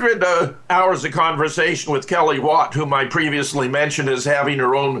 100 hours of conversation with Kelly Watt, whom I previously mentioned as having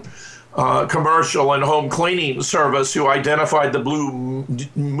her own commercial and home cleaning service, who identified the blue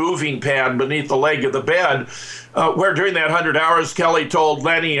moving pad beneath the leg of the bed, where during that 100 hours, Kelly told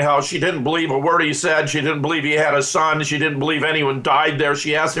Lenny how she didn't believe a word he said. She didn't believe he had a son. She didn't believe anyone died there.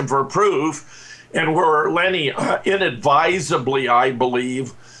 She asked him for proof. And where Lenny inadvisably, I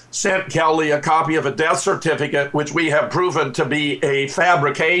believe, sent Kelly a copy of a death certificate, which we have proven to be a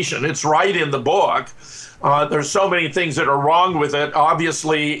fabrication. It's right in the book. There's so many things that are wrong with it.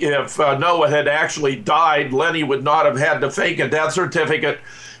 Obviously, if Noah had actually died, Lenny would not have had to fake a death certificate.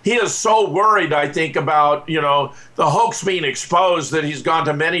 He is so worried, I think, about, the hoax being exposed that he's gone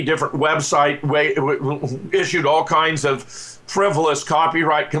to many different websites, issued all kinds of frivolous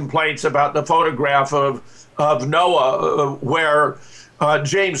copyright complaints about the photograph of Noah, where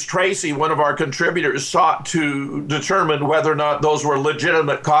James Tracy, one of our contributors, sought to determine whether or not those were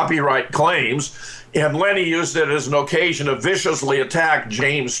legitimate copyright claims. And Lenny used it as an occasion to viciously attack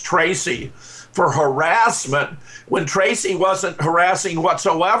James Tracy for harassment, when Tracy wasn't harassing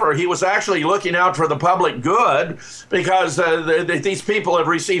whatsoever. He was actually looking out for the public good, because these people have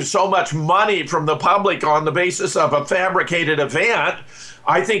received so much money from the public on the basis of a fabricated event.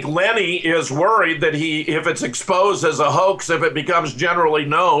 I think Lenny is worried that if it's exposed as a hoax, if it becomes generally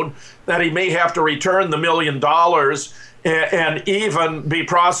known, that he may have to return the $1 million and even be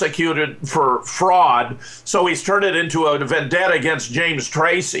prosecuted for fraud. So he's turned it into a vendetta against James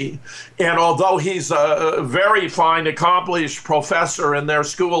Tracy. And although he's a very fine, accomplished professor in their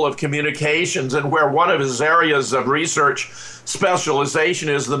School of Communications, and where one of his areas of research specialization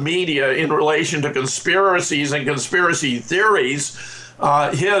is the media in relation to conspiracies and conspiracy theories,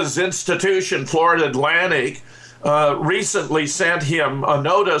 his institution, Florida Atlantic, recently sent him a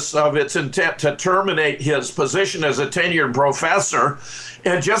notice of its intent to terminate his position as a tenured professor.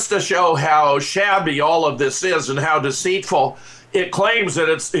 And just to show how shabby all of this is and how deceitful, it claims that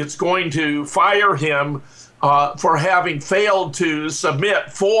it's going to fire him for having failed to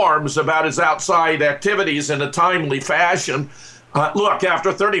submit forms about his outside activities in a timely fashion. Look,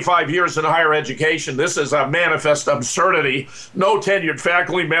 after 35 years in higher education, this is a manifest absurdity. No tenured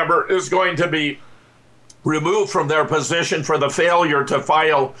faculty member is going to be removed from their position for the failure to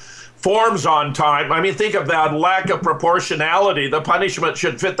file forms on time. I mean, think of that lack of proportionality. The punishment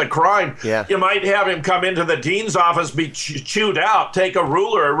should fit the crime. Yeah. You might have him come into the dean's office, be chewed out, take a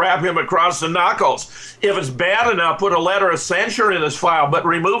ruler and wrap him across the knuckles. If it's bad enough, put a letter of censure in his file, but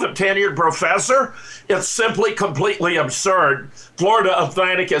remove a tenured professor? It's simply completely absurd. Florida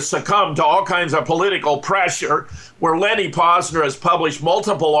Atlantic has succumbed to all kinds of political pressure, where Lenny Posner has published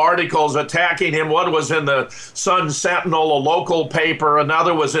multiple articles attacking him. One was in the Sun Sentinel, a local paper.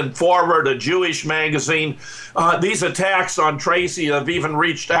 Another was in Forward, a Jewish magazine. These attacks on Tracy have even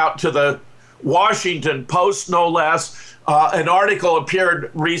reached out to the Washington Post, no less. An article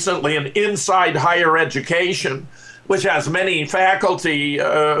appeared recently in Inside Higher Education, which has many faculty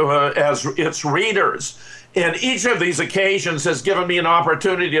as its readers. And each of these occasions has given me an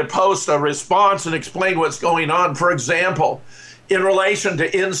opportunity to post a response and explain what's going on. For example, in relation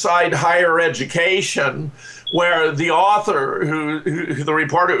to Inside Higher Education, where the author, the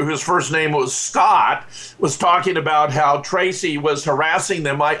reporter whose first name was Scott, was talking about how Tracy was harassing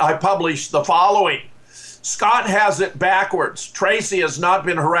them, I published the following. Scott has it backwards. Tracy has not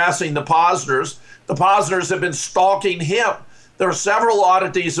been harassing the Posners. The Posners have been stalking him. There are several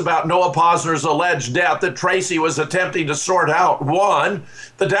oddities about Noah Posner's alleged death that Tracy was attempting to sort out. One,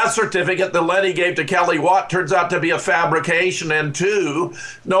 the death certificate that Lenny gave to Kelly Watt turns out to be a fabrication. And two,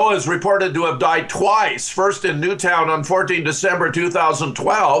 Noah is reported to have died twice, first in Newtown on 14 December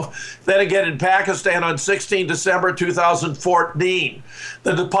 2012, then again in Pakistan on 16 December 2014.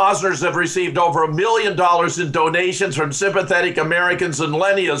 The Posners have received over $1 million in donations from sympathetic Americans, and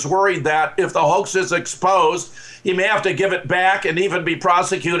Lenny is worried that if the hoax is exposed, he may have to give it back and even be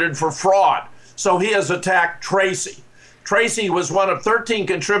prosecuted for fraud. So he has attacked Tracy. Tracy was one of 13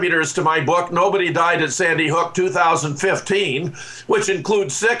 contributors to my book, Nobody Died at Sandy Hook 2015, which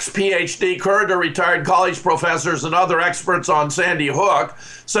includes 6 PhD, current or retired college professors and other experts on Sandy Hook,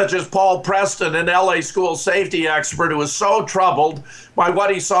 such as Paul Preston, an LA school safety expert who was so troubled by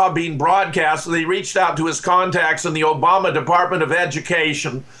what he saw being broadcast that he reached out to his contacts in the Obama Department of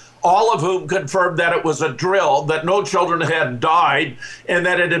Education, all of whom confirmed that it was a drill, that no children had died, and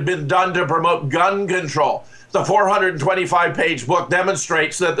that it had been done to promote gun control. The 425-page book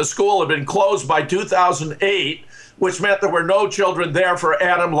demonstrates that the school had been closed by 2008, which meant there were no children there for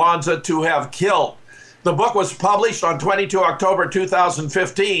Adam Lanza to have killed. The book was published on 22 October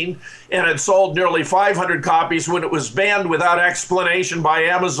 2015 and had sold nearly 500 copies when it was banned without explanation by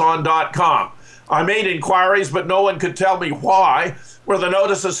Amazon.com. I made inquiries, but no one could tell me why, where the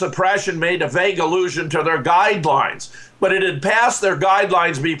notice of suppression made a vague allusion to their guidelines. But it had passed their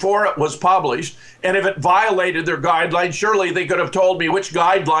guidelines before it was published, and if it violated their guidelines, surely they could have told me which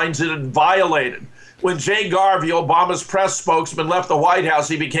guidelines it had violated. When Jay Garvey, Obama's press spokesman, left the White House,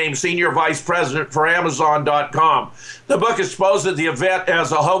 he became senior vice president for Amazon.com. The book exposes the event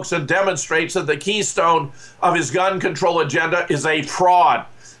as a hoax and demonstrates that the keystone of his gun control agenda is a fraud.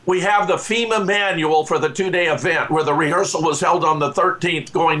 We have the FEMA manual for the two-day event, where the rehearsal was held on the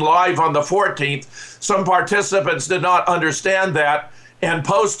 13th, going live on the 14th. Some participants did not understand that and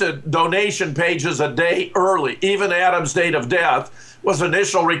posted donation pages a day early. Even Adam's date of death was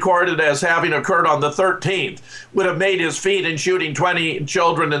initially recorded as having occurred on the 13th, would have made his feat in shooting 20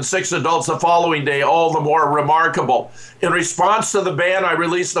 children and 6 adults the following day all the more remarkable. In response to the ban, I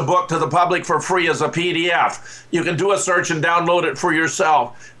released the book to the public for free as a PDF. You can do a search and download it for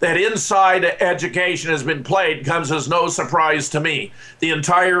yourself. That Inside Education has been played comes as no surprise to me. The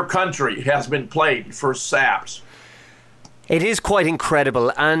entire country has been played for saps. It is quite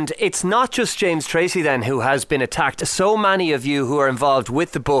incredible, and it's not just James Tracy then who has been attacked. So many of you who are involved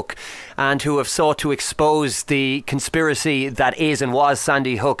with the book and who have sought to expose the conspiracy that is and was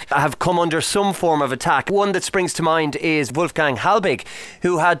Sandy Hook have come under some form of attack. One that springs to mind is Wolfgang Halbig,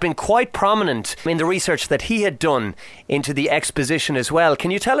 who had been quite prominent in the research that he had done into the exposition as well.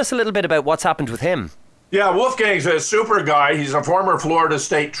 Can you tell us a little bit about what's happened with him? Yeah, Wolfgang's a super guy. He's a former Florida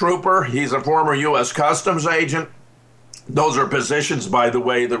state trooper. He's a former U.S. Customs agent. Those are positions, by the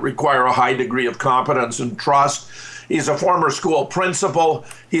way, that require a high degree of competence and trust. He's a former school principal.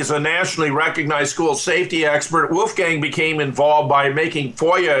 He's a nationally recognized school safety expert. Wolfgang became involved by making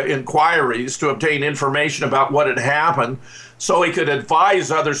FOIA inquiries to obtain information about what had happened so he could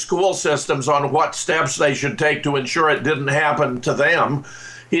advise other school systems on what steps they should take to ensure it didn't happen to them.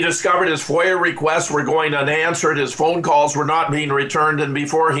 He discovered his FOIA requests were going unanswered, his phone calls were not being returned, and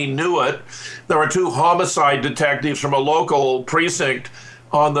before he knew it, there were 2 homicide detectives from a local precinct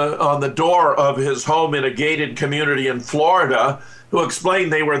on the door of his home in a gated community in Florida, who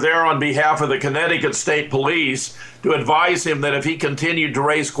explained they were there on behalf of the Connecticut State Police to advise him that if he continued to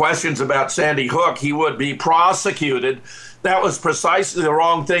raise questions about Sandy Hook, he would be prosecuted. That was precisely the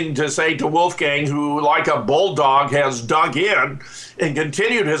wrong thing to say to Wolfgang, who, like a bulldog, has dug in and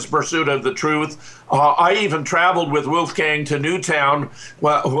continued his pursuit of the truth. I even traveled with Wolfgang to Newtown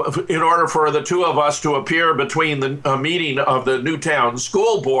in order for the 2 of us to appear between the meeting of the Newtown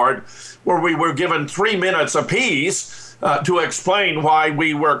School Board, where we were given 3 minutes apiece to explain why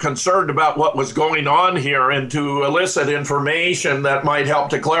we were concerned about what was going on here and to elicit information that might help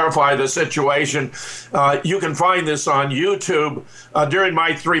to clarify the situation. You can find this on YouTube. During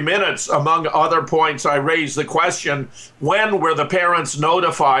my 3 minutes, among other points, I raised the question, when were the parents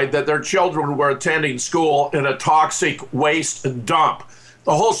notified that their children were attending school in a toxic waste dump?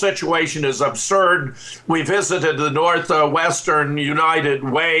 The whole situation is absurd. We visited the Northwestern United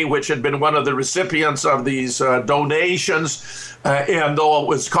Way, which had been one of the recipients of these donations. And though it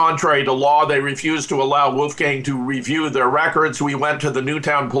was contrary to law, they refused to allow Wolfgang to review their records. We went to the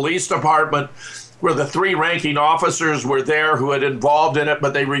Newtown Police Department, where the 3 ranking officers were there who had involved in it,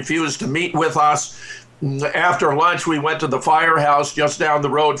 but they refused to meet with us. After lunch, we went to the firehouse just down the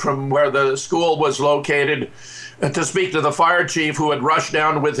road from where the school was located to speak to the fire chief, who had rushed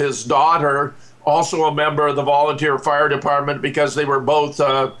down with his daughter, also a member of the volunteer fire department, because they were both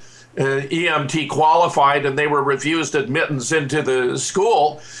EMT qualified, and they were refused admittance into the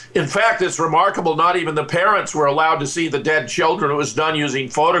school. In fact, it's remarkable, not even the parents were allowed to see the dead children. It was done using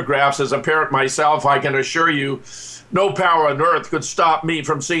photographs. As a parent myself, I can assure you, no power on earth could stop me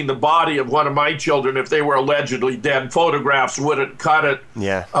from seeing the body of one of my children if they were allegedly dead. Photographs wouldn't cut it.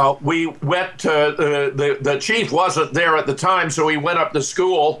 Yeah. We went to, the chief wasn't there at the time, so we went up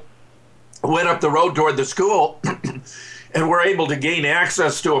the road toward the school, and were able to gain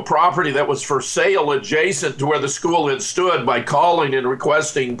access to a property that was for sale adjacent to where the school had stood by calling and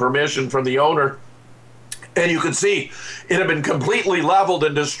requesting permission from the owner. And you could see it had been completely leveled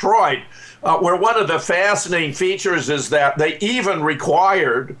and destroyed. Where one of the fascinating features is that they even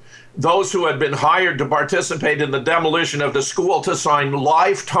required those who had been hired to participate in the demolition of the school to sign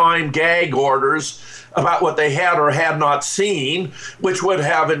lifetime gag orders about what they had or had not seen, which would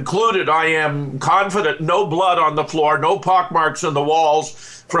have included, I am confident, no blood on the floor, no pockmarks in the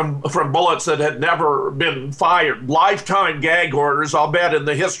walls from bullets that had never been fired. Lifetime gag orders. I'll bet in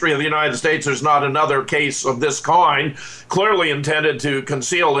the history of the United States there's not another case of this kind, clearly intended to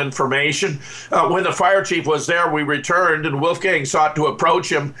conceal information. When the fire chief was there, we returned, and Wolfgang sought to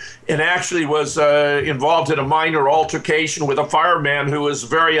approach him and actually was involved in a minor altercation with a fireman who was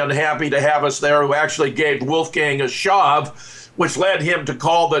very unhappy to have us there, who actually gave Wolfgang a shove, which led him to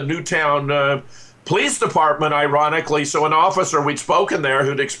call the Newtown police department, ironically. So an officer we'd spoken there,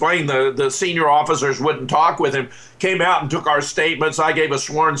 who'd explained the senior officers wouldn't talk with him, came out and took our statements. I gave a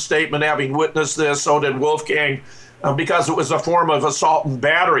sworn statement having witnessed this. So did Wolfgang, because it was a form of assault and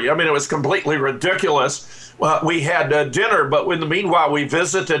battery. I mean, it was completely ridiculous. We had dinner, but in the meanwhile, we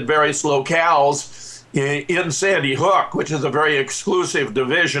visited various locales in Sandy Hook, which is a very exclusive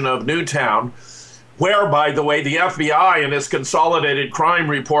division of Newtown, where, by the way, the FBI in its consolidated crime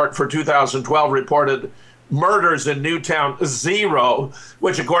report for 2012 reported murders in Newtown 0,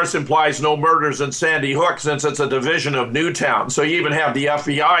 which of course implies no murders in Sandy Hook since it's a division of Newtown. So you even have the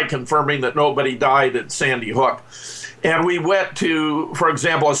FBI confirming that nobody died at Sandy Hook. And we went to, for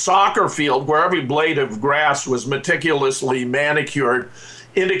example, a soccer field where every blade of grass was meticulously manicured,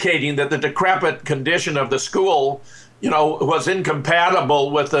 indicating that the decrepit condition of the school, was incompatible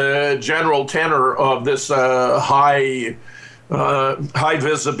with the general tenor of this high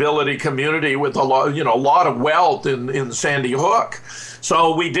visibility community with a lot of wealth in Sandy Hook.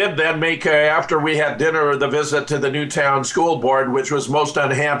 So we did then make, after we had dinner, the visit to the Newtown School Board, which was most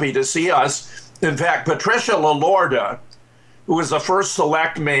unhappy to see us. In fact, Patricia LaLorda, who was the first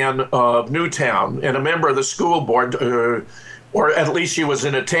selectman of Newtown and a member of the school board, or at least she was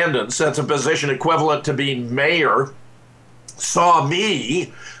in attendance, that's a position equivalent to being mayor, saw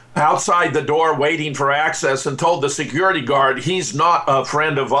me outside the door waiting for access and told the security guard he's not a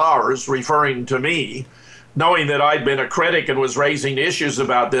friend of ours, referring to me, knowing that I'd been a critic and was raising issues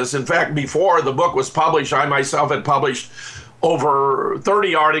about this. In fact, before the book was published, I myself had published over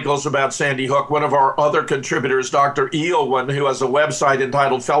 30 articles about Sandy Hook. One of our other contributors, Dr. Eowyn, who has a website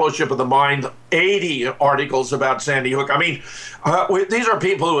entitled Fellowship of the Mind, 80 articles about Sandy Hook. I mean, these are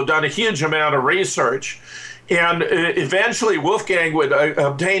people who have done a huge amount of research. And eventually, Wolfgang would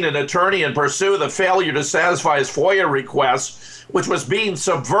obtain an attorney and pursue the failure to satisfy his FOIA requests, which was being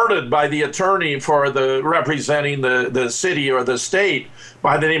subverted by the attorney for representing the city or the state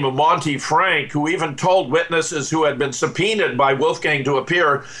by the name of Monty Frank, who even told witnesses who had been subpoenaed by Wolfgang to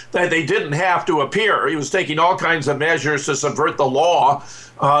appear that they didn't have to appear. He was taking all kinds of measures to subvert the law.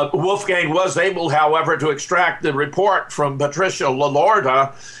 Wolfgang was able, however, to extract the report from Patricia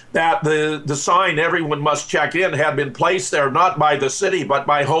LaLorda that the sign "Everyone must check in" had been placed there not by the city but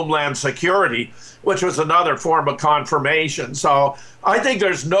by Homeland Security, which was another form of confirmation. So I think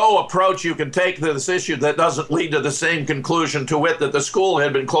there's no approach you can take to this issue that doesn't lead to the same conclusion, to wit, that the school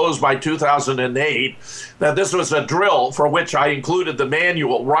had been closed by 2008, that this was a drill for which I included the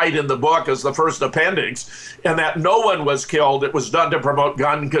manual right in the book as the first appendix, and that no one was killed. It was done to promote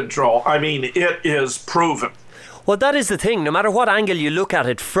gun control. I mean, it is proven. Well, that is the thing. No matter what angle you look at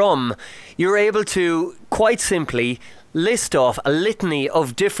it from, you're able to quite simply list off a litany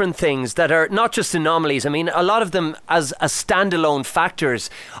of different things that are not just anomalies. I mean, a lot of them as standalone factors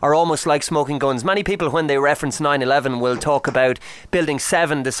are almost like smoking guns. Many people, when they reference 9/11, will talk about Building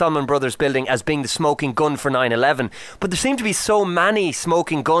 7, the Salomon Brothers building, as being the smoking gun for 9/11. But there seem to be so many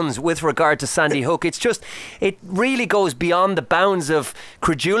smoking guns with regard to Sandy Hook. It's just, it really goes beyond the bounds of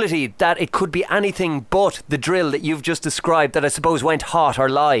credulity that it could be anything but the drill that you've just described, that I suppose went hot or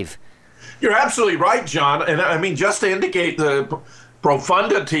live. You're absolutely right, John. And I mean, just to indicate the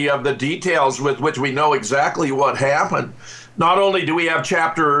profundity of the details with which we know exactly what happened, not only do we have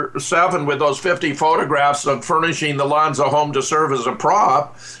Chapter 7 with those 50 photographs of furnishing the Lanza home to serve as a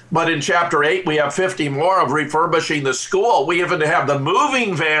prop, but in Chapter 8 we have 50 more of refurbishing the school. We even have the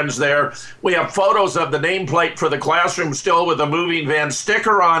moving vans there. We have photos of the nameplate for the classroom still with a moving van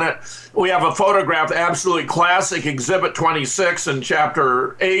sticker on it. We have a photograph, absolutely classic, Exhibit 26 in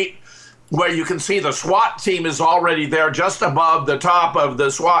Chapter 8, where you can see the SWAT team is already there just above the top of the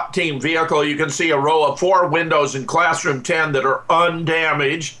SWAT team vehicle. You can see a row of 4 windows in classroom 10 that are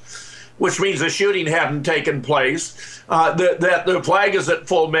undamaged, which means the shooting hadn't taken place. The flag is at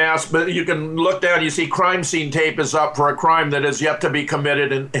full mast, but you can look down, you see crime scene tape is up for a crime that is yet to be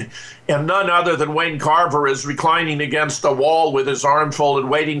committed, and none other than Wayne Carver is reclining against the wall with his arm folded,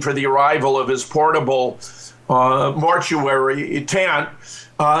 waiting for the arrival of his portable mortuary tent.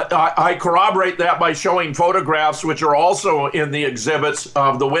 I corroborate that by showing photographs, which are also in the exhibits,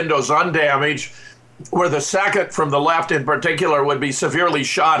 of the windows undamaged, where the second from the left in particular would be severely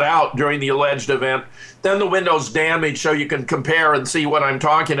shot out during the alleged event. Then the windows damaged, so you can compare and see what I'm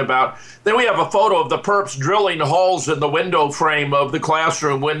talking about. Then we have a photo of the perps drilling holes in the window frame of the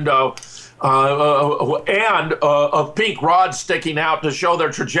classroom window, and of pink rods sticking out to show their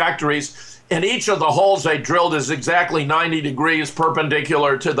trajectories. And each of the holes they drilled is exactly 90 degrees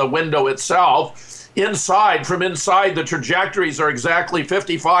perpendicular to the window itself. From inside, the trajectories are exactly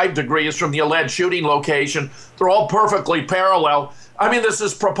 55 degrees from the alleged shooting location. They're all perfectly parallel. I mean, this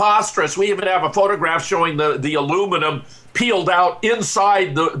is preposterous. We even have a photograph showing the aluminum peeled out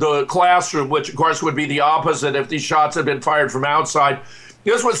inside the classroom, which of course would be the opposite if these shots had been fired from outside.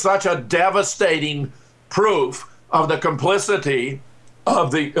 This was such a devastating proof of the complicity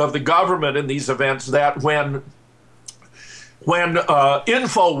of the government in these events that when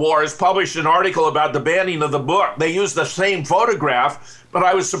InfoWars published an article about the banning of the book, they used the same photograph, but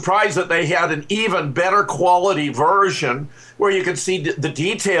I was surprised that they had an even better quality version where you could see the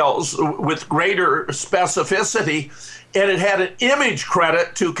details with greater specificity, and it had an image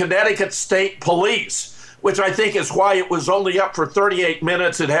credit to Connecticut State Police, which I think is why it was only up for 38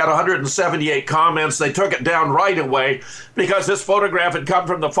 minutes. It had 178 comments. They took it down right away because this photograph had come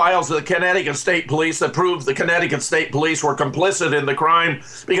from the files of the Connecticut State Police that proved the Connecticut State Police were complicit in the crime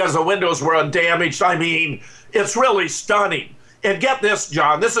because the windows were undamaged. I mean, it's really stunning. And get this,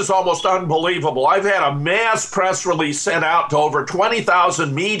 John, this is almost unbelievable. I've had a mass press release sent out to over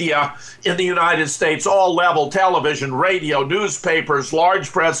 20,000 media in the United States, all level, television, radio, newspapers,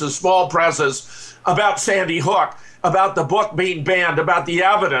 large presses, small presses, about Sandy Hook, about the book being banned, about the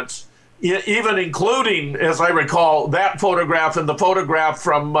evidence, even including, as I recall, that photograph and the photograph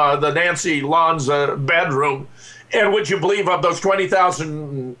from the Nancy Lanza bedroom. And would you believe, of those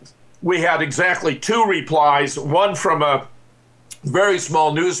 20,000, we had exactly 2 replies, one from a very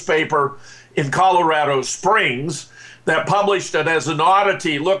small newspaper in Colorado Springs that published it as an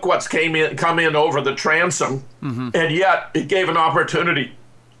oddity. Look what's come in over the transom. Mm-hmm. And yet it gave an opportunity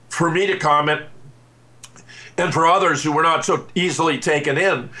for me to comment. and for others who were not so easily taken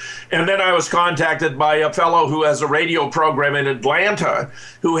in. And then I was contacted by a fellow who has a radio program in Atlanta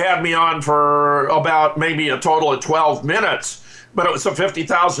who had me on for about maybe a total of 12 minutes. But it was a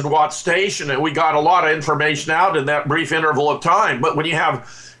 50,000 watt station, and we got a lot of information out in that brief interval of time. But when you have,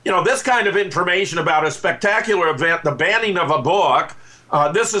 this kind of information about a spectacular event, the banning of a book,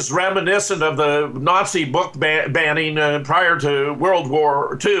 this is reminiscent of the Nazi book banning prior to World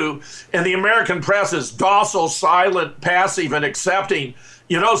War II. And the American press is docile, silent, passive, and accepting.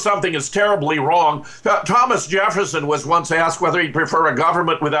 Something is terribly wrong. Thomas Jefferson was once asked whether he'd prefer a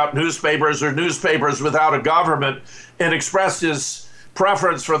government without newspapers or newspapers without a government, and expressed his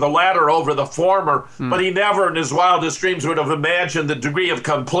preference for the latter over the former, but he never in his wildest dreams would have imagined the degree of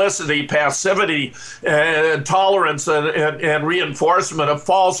complicity, passivity, tolerance, and reinforcement of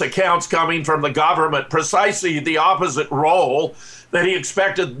false accounts coming from the government, precisely the opposite role that he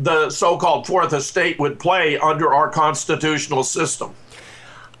expected the so-called Fourth Estate would play under our constitutional system.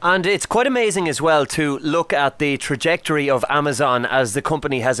 And it's quite amazing as well to look at the trajectory of Amazon as the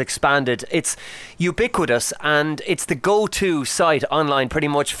company has expanded. It's ubiquitous, and it's the go-to site online pretty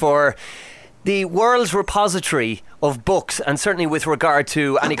much for the world's repository of books, and certainly with regard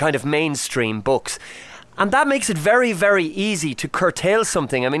to any kind of mainstream books. And that makes it very, very easy to curtail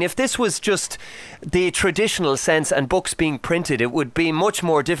something. I mean, if this was just the traditional sense and books being printed, it would be much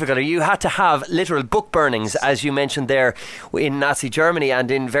more difficult. You had to have literal book burnings, as you mentioned there, in Nazi Germany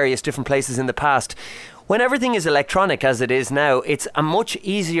and in various different places in the past. When everything is electronic as it is now, it's a much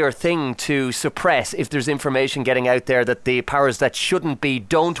easier thing to suppress if there's information getting out there that the powers that shouldn't be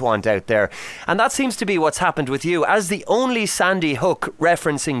don't want out there. And that seems to be what's happened with you. As the only Sandy Hook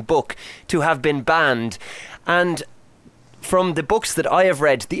referencing book to have been banned, and from the books that I have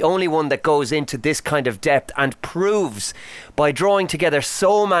read, the only one that goes into this kind of depth and proves by drawing together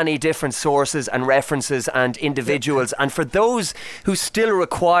so many different sources and references and individuals, and for those who still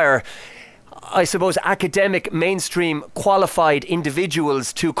require, I suppose, academic, mainstream, qualified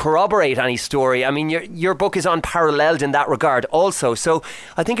individuals to corroborate any story. I mean, your book is unparalleled in that regard also. So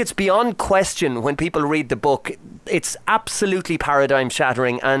I think it's beyond question when people read the book. It's absolutely paradigm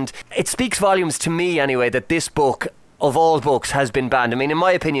shattering, and it speaks volumes to me anyway that this book, of all books, has been banned. I mean, in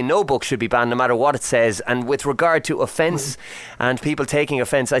my opinion, no book should be banned, no matter what it says. And with regard to offence and people taking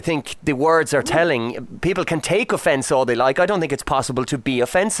offence, I think the words are telling. People can take offence all they like. I don't think it's possible to be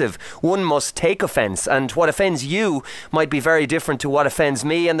offensive. One must take offence. And what offends you might be very different to what offends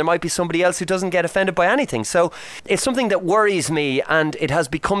me. And there might be somebody else who doesn't get offended by anything. So it's something that worries me, and it has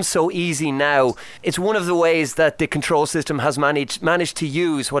become so easy now. It's one of the ways that the control system has managed to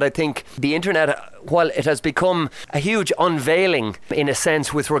use what I think the internet, while it has become a huge unveiling in a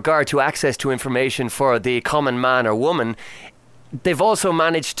sense with regard to access to information for the common man or woman, they've also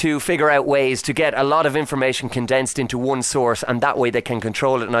managed to figure out ways to get a lot of information condensed into one source, and that way they can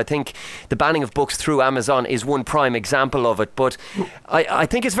control it. And I think the banning of books through Amazon is one prime example of it. But I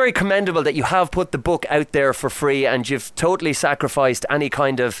think it's very commendable that you have put the book out there for free, and you've totally sacrificed any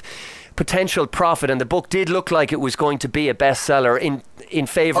kind of potential profit, and the book did look like it was going to be a bestseller in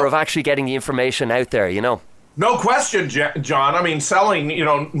favour of actually getting the information out there, No question, John. I mean, selling,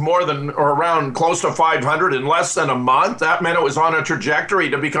 more than or around close to 500 in less than a month, that meant it was on a trajectory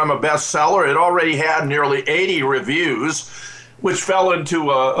to become a bestseller. It already had nearly 80 reviews, which fell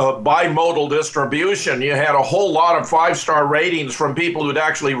into a bimodal distribution. You had a whole lot of 5-star ratings from people who'd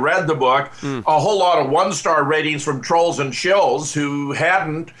actually read the book, a whole lot of 1-star ratings from trolls and shills who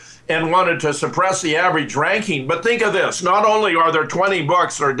hadn't and wanted to suppress the average ranking. But think of this. Not only are there 20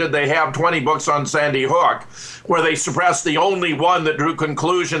 books, or did they have 20 books on Sandy Hook, where they suppressed the only one that drew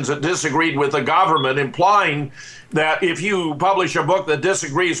conclusions that disagreed with the government, implying that if you publish a book that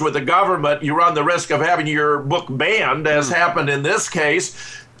disagrees with the government, you run the risk of having your book banned, as happened in this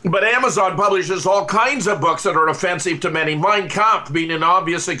case. But Amazon publishes all kinds of books that are offensive to many. Mein Kampf being an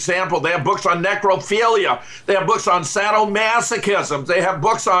obvious example. They have books on necrophilia. They have books on sadomasochism. They have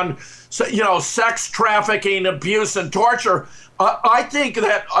books on, sex trafficking, abuse, and torture. I think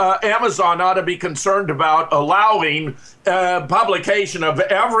that Amazon ought to be concerned about allowing publication of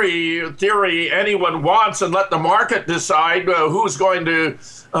every theory anyone wants and let the market decide who's going to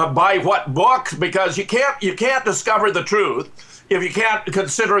buy what book, because you can't discover the truth if you can't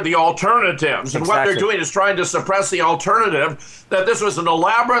consider the alternatives. And what they're doing is trying to suppress the alternative, that this was an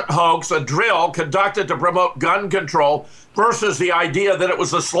elaborate hoax, a drill conducted to promote gun control, versus the idea that it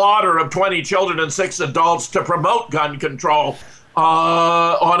was the slaughter of 20 children and 6 adults to promote gun control.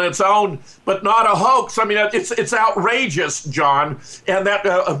 on its own, but not a hoax. I mean, it's outrageous, John, and that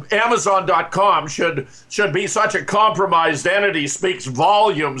Amazon.com should be such a compromised entity speaks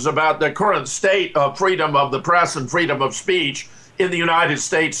volumes about the current state of freedom of the press and freedom of speech in the United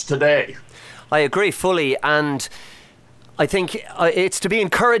States today. I agree fully, and I think it's to be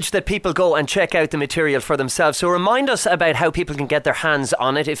encouraged that people go and check out the material for themselves. So remind us about how people can get their hands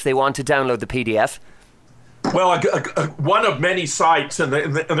on it if they want to download the PDF. Well, one of many sites, and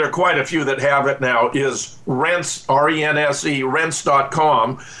there are quite a few that have it now, is Rense, R-E-N-S-E,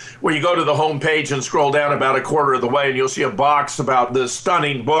 Rense.com, where you go to the homepage and scroll down about a quarter of the way, and you'll see a box about this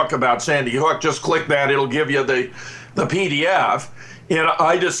stunning book about Sandy Hook. Just click that. It'll give you the PDF. And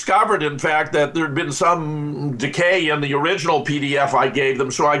I discovered, in fact, that there had been some decay in the original PDF I gave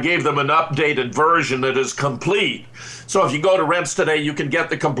them, so I gave them an updated version that is complete. So if you go to Rense today, you can get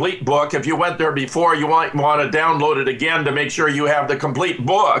the complete book. If you went there before, you might want to download it again to make sure you have the complete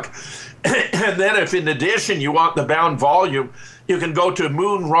book. And then if, in addition, you want the bound volume, you can go to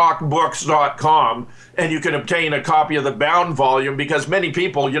moonrockbooks.com and you can obtain a copy of the bound volume, because many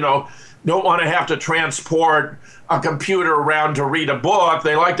people, don't want to have to transport a computer around to read a book.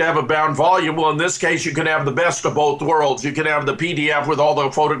 They like to have a bound volume. Well, in this case, you can have the best of both worlds. You can have the PDF with all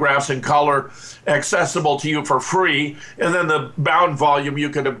the photographs in color accessible to you for free, and then the bound volume you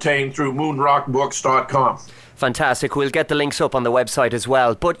can obtain through moonrockbooks.com. Fantastic. We'll get the links up on the website as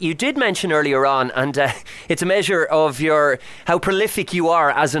well. But you did mention earlier on, and it's a measure of how prolific you are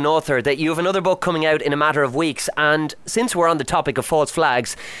as an author, that you have another book coming out in a matter of weeks. And since we're on the topic of false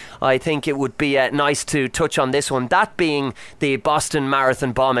flags, I think it would be nice to touch on this one, that being the Boston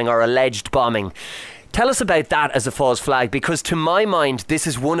Marathon bombing, or alleged bombing. Tell us about that as a false flag, because to my mind, this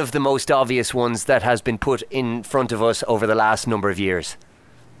is one of the most obvious ones that has been put in front of us over the last number of years.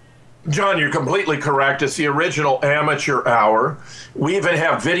 John, you're completely correct. It's the original amateur hour. We even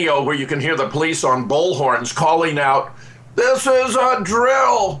have video where you can hear the police on bullhorns calling out, "This is a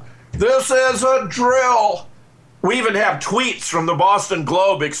drill! This is a drill!" We even have tweets from the Boston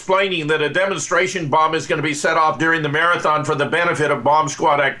Globe explaining that a demonstration bomb is going to be set off during the marathon for the benefit of bomb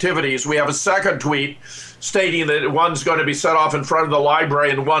squad activities. We have a second tweet stating that one's going to be set off in front of the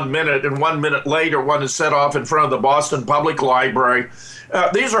library in 1 minute, and 1 minute later one is set off in front of the Boston Public Library.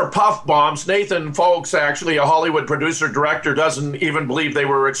 These are puff bombs. Nathan Folks, actually a Hollywood producer-director, doesn't even believe they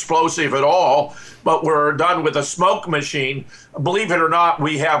were explosive at all, but were done with a smoke machine. Believe it or not,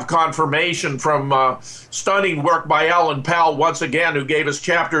 we have confirmation from stunning work by Alan Powell, once again, who gave us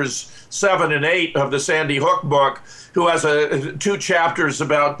chapters 7 and 8 of the Sandy Hook book, who has 2 chapters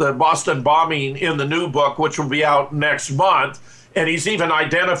about the Boston bombing in the new book, which will be out next month. And he's even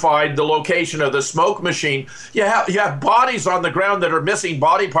identified the location of the smoke machine. You have bodies on the ground that are missing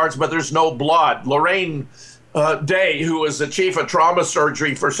body parts, but there's no blood. Lorraine Day, who was the chief of trauma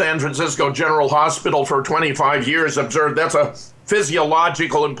surgery for San Francisco General Hospital for 25 years, observed that's a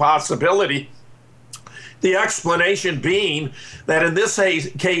physiological impossibility. The explanation being that in this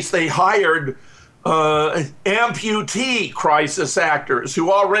case, they hired amputee crisis actors who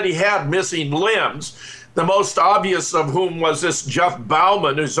already had missing limbs. The most obvious of whom was this Jeff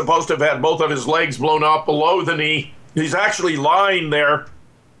Bauman, who's supposed to have had both of his legs blown off below the knee. He's actually lying there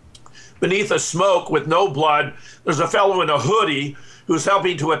beneath the smoke with no blood. There's a fellow in a hoodie who's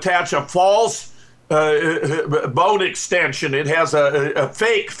helping to attach a false bone extension. It has a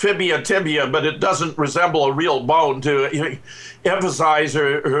fake fibia tibia, but it doesn't resemble a real bone, to emphasize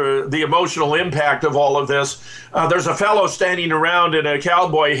the emotional impact of all of this. There's a fellow standing around in a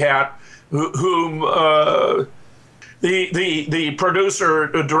cowboy hat whom the producer,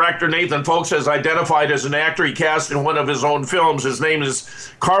 director Nathan Folks has identified as an actor he cast in one of his own films. His name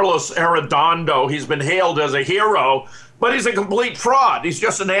is Carlos Arredondo. He's been hailed as a hero, but he's a complete fraud. He's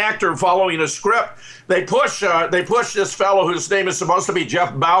just an actor following a script. They push this fellow whose name is supposed to be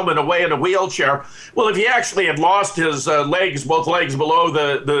Jeff Bauman away in a wheelchair. Well, if he actually had lost his legs, both legs below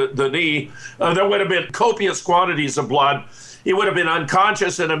the knee, there would have been copious quantities of blood. He would have been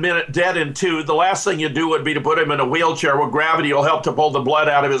unconscious in a minute, dead in 2. The last thing you do would be to put him in a wheelchair where gravity will help to pull the blood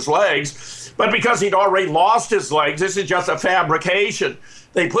out of his legs. But because he'd already lost his legs, this is just a fabrication.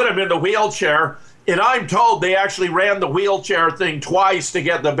 They put him in the wheelchair, and I'm told they actually ran the wheelchair thing twice to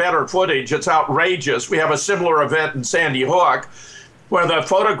get the better footage. It's outrageous. We have a similar event in Sandy Hook where the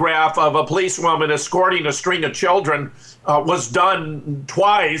photograph of a policewoman escorting a string of children was done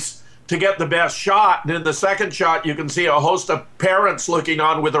twice to get the best shot. And in the second shot, you can see a host of parents looking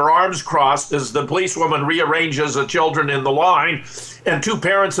on with their arms crossed as the policewoman rearranges the children in the line, and 2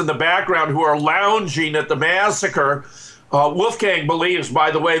 parents in the background who are lounging at the massacre Wolfgang believes,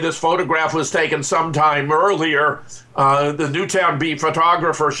 by the way, this photograph was taken sometime earlier. The Newtown Bee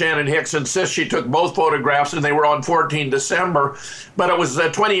photographer, Shannon Hicks, insists she took both photographs and they were on 14 December. But it was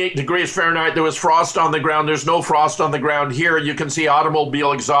 28 degrees Fahrenheit. There was frost on the ground. There's no frost on the ground here. You can see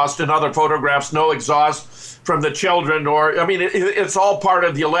automobile exhaust in other photographs, no exhaust from the children. It's all part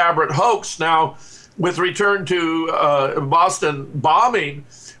of the elaborate hoax. Now, with return to Boston bombing,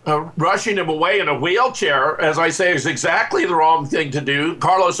 rushing him away in a wheelchair, as I say, is exactly the wrong thing to do.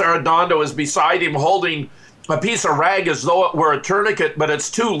 Carlos Arredondo is beside him holding a piece of rag as though it were a tourniquet, but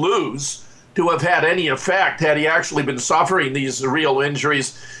it's too loose to have had any effect had he actually been suffering these real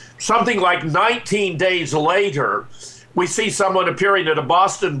injuries. Something like 19 days later, we see someone appearing at a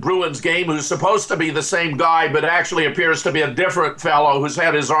Boston Bruins game who's supposed to be the same guy, but actually appears to be a different fellow who's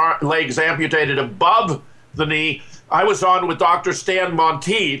had his legs amputated above the knee. I was on with Dr. Stan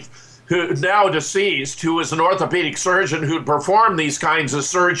Monteith, who now deceased, who was an orthopedic surgeon who'd performed these kinds of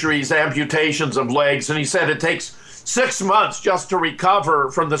surgeries, amputations of legs, and he said it takes 6 months just to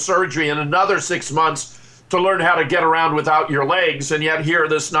recover from the surgery and another 6 months to learn how to get around without your legs. And yet here,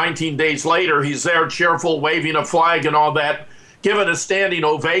 this 19 days later, he's there cheerful, waving a flag and all that, given a standing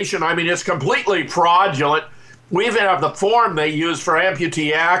ovation. I mean, it's completely fraudulent. We even have the form they use for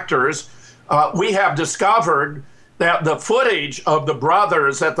amputee actors. We have discovered that the footage of the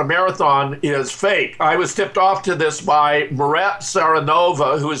brothers at the marathon is fake. I was tipped off to this by Marette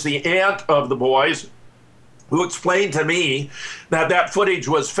Saranova, who is the aunt of the boys, who explained to me that that footage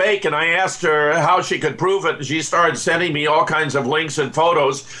was fake, and I asked her how she could prove it. She started sending me all kinds of links and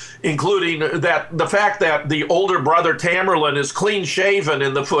photos, including that the fact that the older brother Tamerlan is clean shaven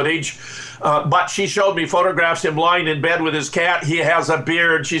in the footage, but she showed me photographs of him lying in bed with his cat. He has a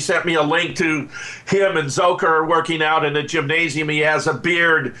beard. She sent me a link to him and Zokor working out in a gymnasium. He has a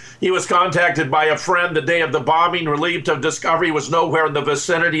beard. He was contacted by a friend the day of the bombing, relieved of discovery. He was nowhere in the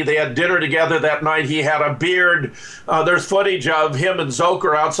vicinity. They had dinner together that night. He had a beard. There's footage of him and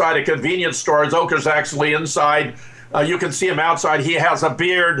Zokor outside a convenience store. Zokor's actually inside. You can see him outside. He has a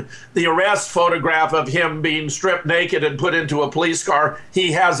beard. The arrest photograph of him being stripped naked and put into a police car,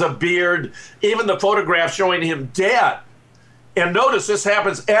 he has a beard. Even the photograph showing him dead. And notice this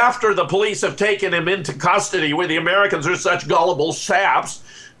happens after the police have taken him into custody, where the Americans are such gullible saps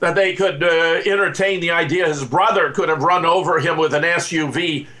that they could entertain the idea his brother could have run over him with an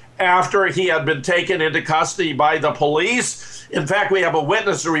SUV after he had been taken into custody by the police. In fact, we have a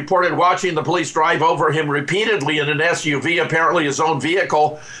witness who reported watching the police drive over him repeatedly in an SUV, apparently his own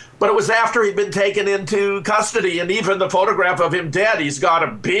vehicle. But it was after he'd been taken into custody, and even the photograph of him dead, he's got a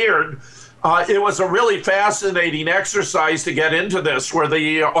beard. It was a really fascinating exercise to get into this, where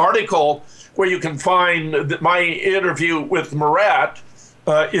the article where you can find my interview with Marette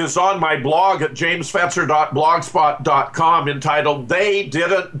is on my blog at jamesfetzer.blogspot.com, entitled "They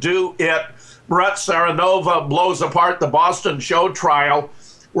Didn't Do It." Marette Saranova blows apart the Boston show trial,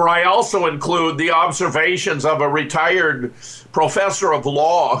 where I also include the observations of a retired professor of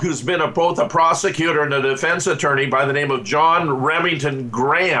law who's been both a prosecutor and a defense attorney by the name of John Remington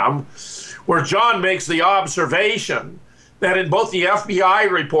Graham, where John makes the observation that in both the FBI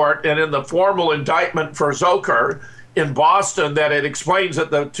report and in the formal indictment for Zokor in Boston, that it explains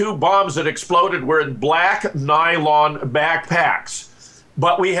that the two bombs that exploded were in black nylon backpacks.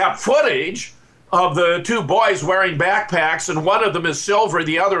 But we have footage of the two boys wearing backpacks, and one of them is silver,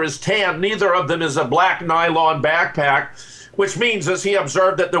 the other is tan. Neither of them is a black nylon backpack, which means, as he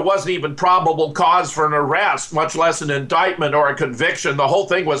observed, that there wasn't even probable cause for an arrest, much less an indictment or a conviction. The whole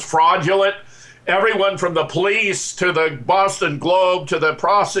thing was fraudulent. Everyone from the police to the Boston Globe to the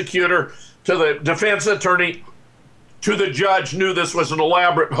prosecutor to the defense attorney to the judge knew this was an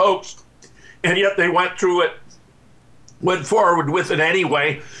elaborate hoax, and yet they went forward with it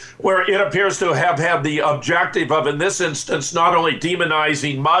anyway, where it appears to have had the objective of, in this instance, not only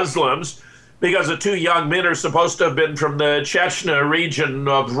demonizing Muslims, because the two young men are supposed to have been from the Chechnya region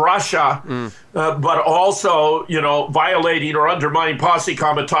of Russia, but also, violating or undermining posse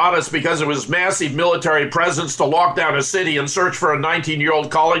comitatus because of his massive military presence to lock down a city and search for a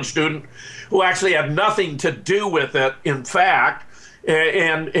 19-year-old college student who actually had nothing to do with it, in fact,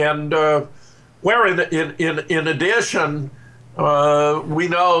 where in addition, we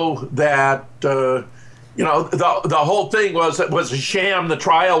know that the whole thing was a sham. The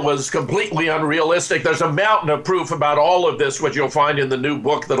trial was completely unrealistic. There's a mountain of proof about all of this, which you'll find in the new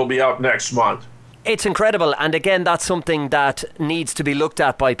book that'll be out next month. It's incredible, and again, that's something that needs to be looked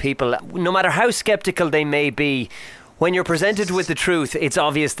at by people, no matter how skeptical they may be. When you're presented with the truth, it's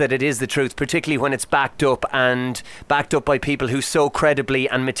obvious that it is the truth, particularly when it's backed up by people who so credibly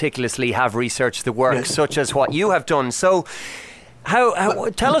and meticulously have researched the work, such as what you have done. So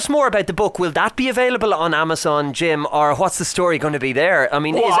tell us more about the book. Will that be available on Amazon, Jim, or what's the story going to be there? I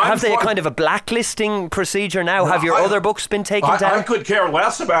mean, have they a kind of a blacklisting procedure now? Have your other books been taken down? I could care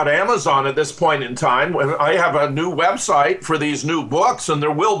less about Amazon at this point in time. I have a new website for these new books, and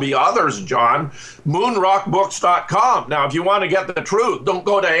there will be others, John. moonrockbooks.com. Now, if you want to get the truth, don't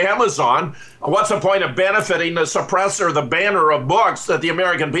go to Amazon. What's the point of benefiting the suppressor, the banner of books that the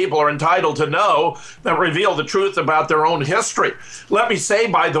American people are entitled to know that reveal the truth about their own history? Let me say,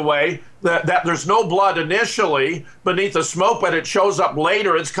 by the way, that there's no blood initially beneath the smoke, but it shows up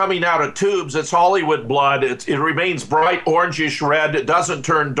later. It's coming out of tubes. It's Hollywood blood. It remains bright orangish red. It doesn't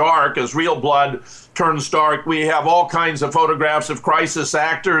turn dark as real blood turns dark. We have all kinds of photographs of crisis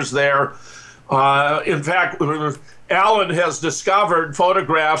actors there. In fact, Alan has discovered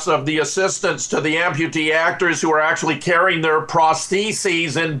photographs of the assistants to the amputee actors who are actually carrying their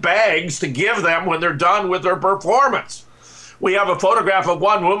prostheses in bags to give them when they're done with their performance. We have a photograph of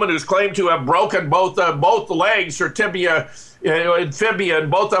one woman who's claimed to have broken both legs, her tibia and fibia, in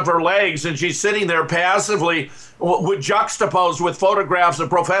both of her legs, and she's sitting there passively, juxtaposed with photographs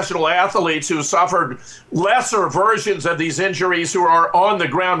of professional athletes who suffered lesser versions of these injuries, who are on the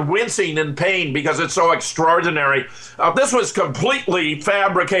ground wincing in pain because it's so extraordinary. This was completely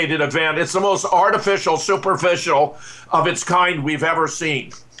fabricated event. It's the most artificial, superficial of its kind we've ever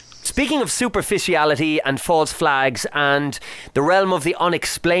seen. Speaking of superficiality and false flags and the realm of the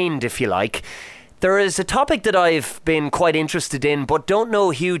unexplained, if you like, there is a topic that I've been quite interested in but don't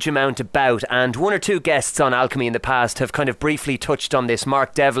know a huge amount about, and one or two guests on Alchemy in the past have kind of briefly touched on this.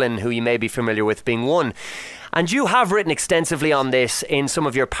 Mark Devlin, who you may be familiar with, being one. And you have written extensively on this in some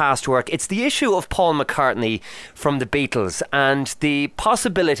of your past work. It's the issue of Paul McCartney from the Beatles and the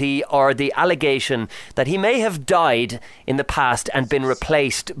possibility or the allegation that he may have died in the past and been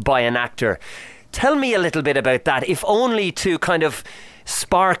replaced by an actor. Tell me a little bit about that, if only to kind of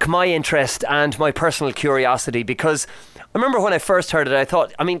spark my interest and my personal curiosity, because I remember when I first heard it, I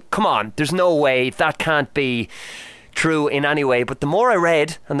thought, I mean, come on, there's no way, that can't be true in any way. But the more I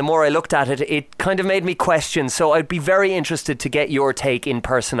read and the more I looked at it, it kind of made me question. So I'd be very interested to get your take in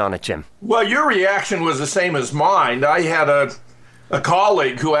person on it, Jim. Well, your reaction was the same as mine. I had a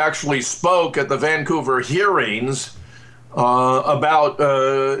colleague who actually spoke at the Vancouver hearings about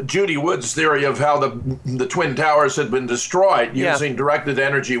Judy Wood's theory of how the Twin Towers had been destroyed using directed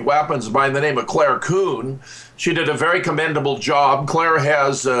energy weapons, by the name of Claire Kuhn. She did a very commendable job. Claire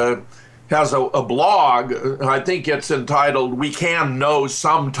has a blog. I think it's entitled "We Can Know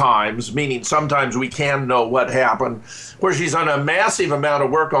Sometimes," meaning sometimes we can know what happened, where she's done a massive amount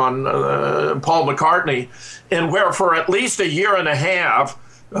of work on Paul McCartney, and where for at least a year and a half,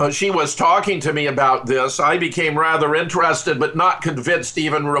 she was talking to me about this. I became rather interested, but not convinced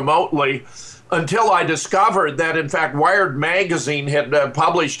even remotely, until I discovered that, in fact, Wired magazine had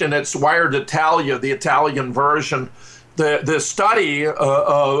published in its Wired Italia, the Italian version, the study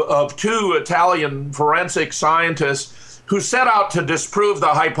of two Italian forensic scientists who set out to disprove the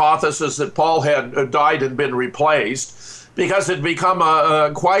hypothesis that Paul had died and been replaced, because it had become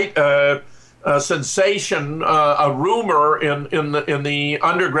quite a sensation, a rumor in the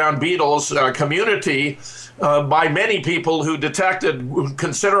underground Beatles community by many people who detected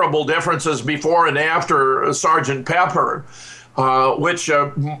considerable differences before and after Sgt. Pepper, which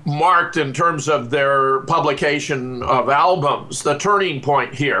marked, in terms of their publication of albums, the turning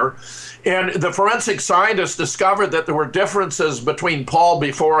point here. And the forensic scientists discovered that there were differences between Paul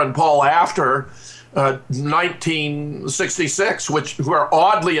before and Paul after 1966, where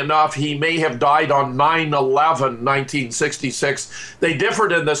oddly enough he may have died on 9/11, 1966. They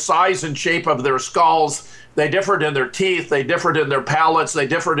differed in the size and shape of their skulls. They differed in their teeth. They differed in their palates. They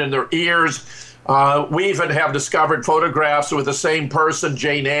differed in their ears. We even have discovered photographs with the same person,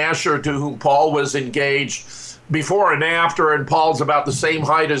 Jane Asher, to whom Paul was engaged, before and after, and Paul's about the same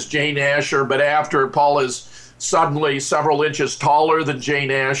height as Jane Asher, but after, Paul is suddenly several inches taller than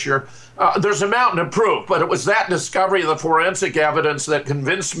Jane Asher. There's a mountain of proof, but it was that discovery of the forensic evidence that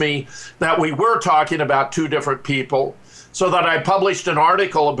convinced me that we were talking about two different people, so that I published an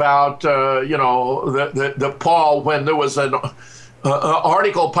article about, the Paul, when there was an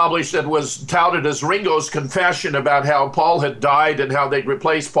article published that was touted as Ringo's confession about how Paul had died and how they'd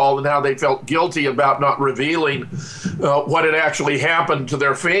replaced Paul and how they felt guilty about not revealing what had actually happened to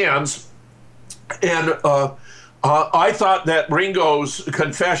their fans. And I thought that Ringo's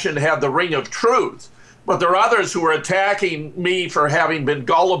confession had the ring of truth, but there are others who are attacking me for having been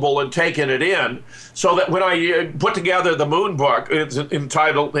gullible and taken it in. So that when I put together the moon book, it's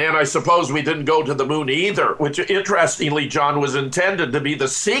entitled, And I Suppose We Didn't Go to the Moon Either, which interestingly, John, was intended to be the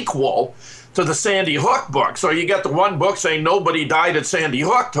sequel to the Sandy Hook book. So you get the one book saying nobody died at Sandy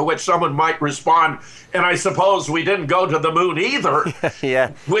Hook, to which someone might respond, and I suppose we didn't go to the moon either.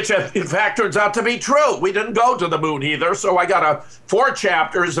 Yeah. Which in fact turns out to be true. We didn't go to the moon either. So I got 4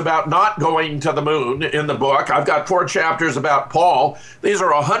 chapters about not going to the moon in the book. I've got 4 chapters about Paul. These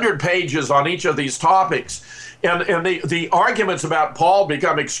are 100 pages on each of these topics. And the arguments about Paul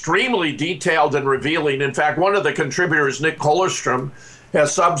become extremely detailed and revealing. In fact, one of the contributors, Nick Kollerstrom,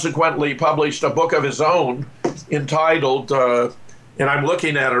 has subsequently published a book of his own entitled, and I'm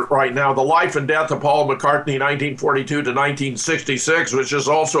looking at it right now, The Life and Death of Paul McCartney, 1942 to 1966, which is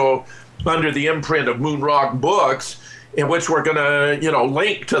also under the imprint of Moonrock Books, in which we're going to,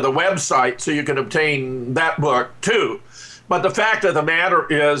 link to the website so you can obtain that book too. But the fact of the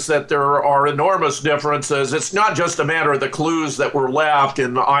matter is that there are enormous differences. It's not just a matter of the clues that were left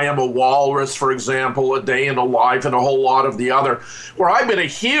in I Am a Walrus, for example, A Day in a Life, and a whole lot of the other, where I've been a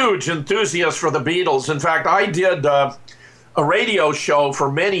huge enthusiast for the Beatles. In fact, I did a radio show for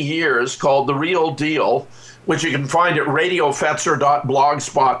many years called The Real Deal, which you can find at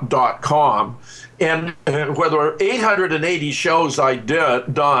radiofetzer.blogspot.com. And where there were 880 shows I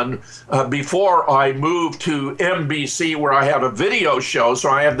done before I moved to NBC, where I have a video show.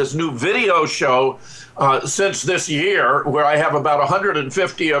 So I have this new video show since this year, where I have about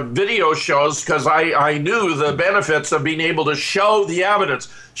 150 of video shows, because I knew the benefits of being able to show the evidence,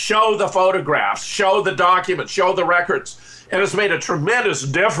 show the photographs, show the documents, show the records. And it's made a tremendous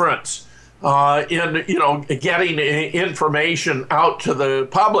difference in getting information out to the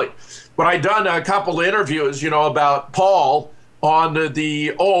public. But I've done a couple interviews, about Paul on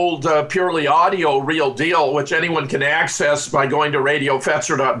the old purely audio Real Deal, which anyone can access by going to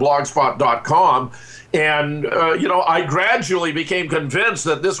radiofetzer.blogspot.com. And, I gradually became convinced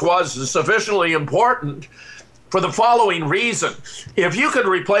that this was sufficiently important for the following reason. If you could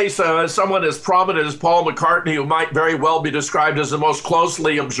replace someone as prominent as Paul McCartney, who might very well be described as the most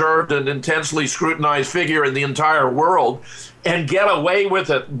closely observed and intensely scrutinized figure in the entire world, and get away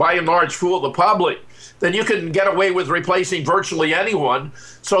with it, by and large fool the public, then you can get away with replacing virtually anyone.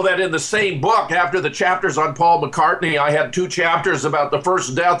 So that in the same book, after the chapters on Paul McCartney, I had 2 chapters about the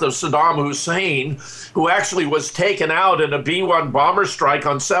first death of Saddam Hussein, who actually was taken out in a B-1 bomber strike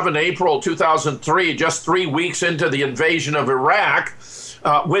on 7 April 2003, just 3 weeks into the invasion of Iraq,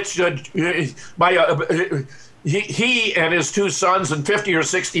 which he and his 2 sons and 50 or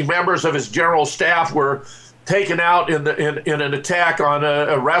 60 members of his general staff were taken out in an attack on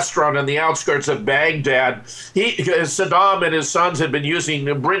a restaurant in the outskirts of Baghdad. Saddam and his sons had been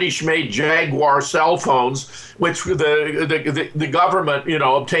using British-made Jaguar cell phones, which the government,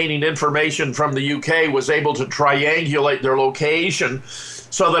 obtaining information from the UK, was able to triangulate their location,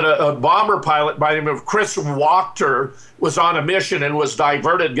 so that a bomber pilot by the name of Chris Wachter was on a mission and was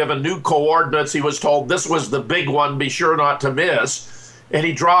diverted, given new coordinates. He was told this was the big one, be sure not to miss. And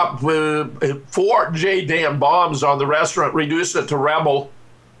he dropped 4 JDAM bombs on the restaurant, reduced it to rebel.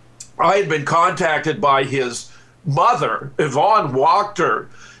 I had been contacted by his mother, Yvonne Wachter,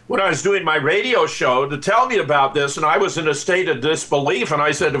 when I was doing my radio show to tell me about this, and I was in a state of disbelief. And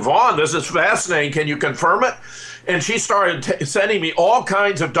I said, Yvonne, this is fascinating. Can you confirm it? And she started sending me all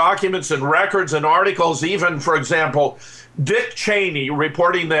kinds of documents and records and articles, even, for example, Dick Cheney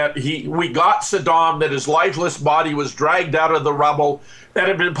reporting that we got Saddam, that his lifeless body was dragged out of the rubble, that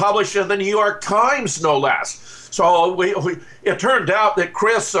had been published in the New York Times, no less. So it turned out that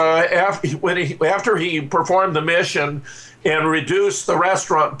Chris, after he performed the mission and reduced the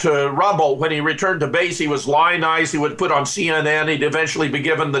restaurant to rubble, when he returned to base, he was lionized. He would put on CNN. He'd eventually be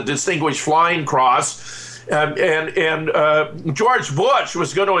given the Distinguished Flying Cross. And George Bush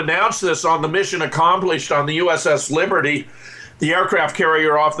was going to announce this on the mission accomplished on the USS Liberty, the aircraft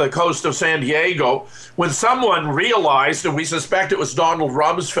carrier off the coast of San Diego, when someone realized, and we suspect it was Donald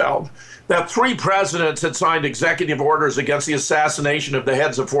Rumsfeld, that 3 presidents had signed executive orders against the assassination of the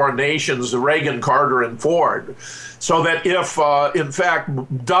heads of foreign nations, Reagan, Carter, and Ford. So that if, in fact,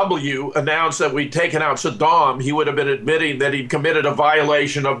 W announced that we'd taken out Saddam, he would have been admitting that he'd committed a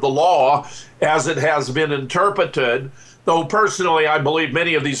violation of the law as it has been interpreted. Though personally, I believe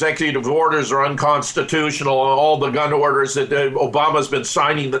many of these executive orders are unconstitutional. All the gun orders that Obama's been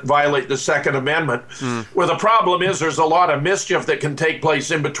signing that violate the Second Amendment. Where the problem is there's a lot of mischief that can take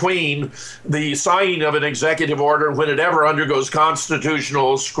place in between the signing of an executive order when it ever undergoes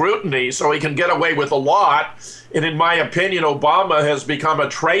constitutional scrutiny. So he can get away with a lot. And in my opinion, Obama has become a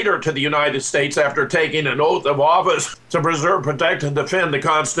traitor to the United States after taking an oath of office to preserve, protect, and defend the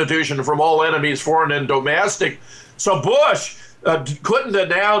Constitution from all enemies, foreign and domestic. So Bush couldn't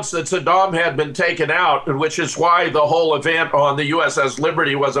announce that Saddam had been taken out, which is why the whole event on the USS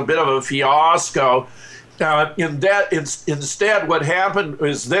Liberty was a bit of a fiasco. Instead, what happened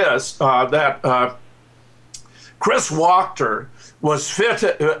is this, that Chris Wachter was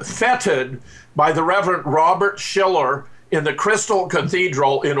feted by the Reverend Robert Schiller in the Crystal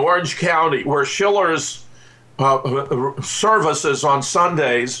Cathedral in Orange County, where Schiller's services on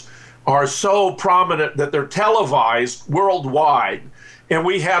Sundays are so prominent that they're televised worldwide. And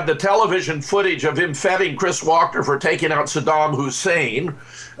we had the television footage of him feting Chris Wachter for taking out Saddam Hussein,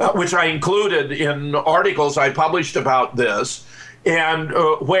 which I included in articles I published about this. And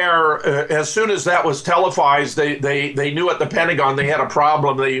where as soon as that was televised, they knew at the Pentagon they had a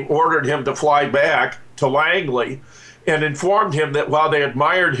problem. They ordered him to fly back to Langley and informed him that while they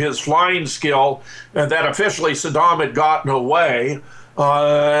admired his flying skill, that officially Saddam had gotten away,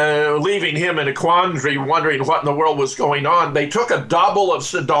 leaving him in a quandary, wondering what in the world was going on. They took a double of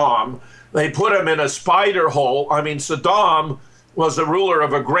Saddam. They put him in a spider hole. I mean, Saddam was the ruler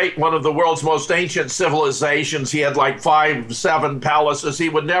of one of the world's most ancient civilizations. He had like 5-7 palaces. He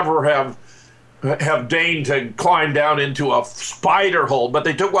would never have deigned to climb down into a spider hole, but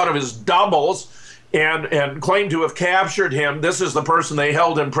they took one of his doubles and claimed to have captured him. This is the person they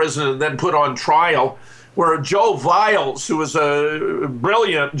held in prison and then put on trial, where Joe Viles, who was a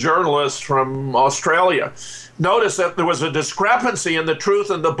brilliant journalist from Australia, noticed that there was a discrepancy in the truth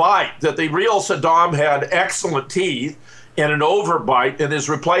and the bite, that the real Saddam had excellent teeth and an overbite, and his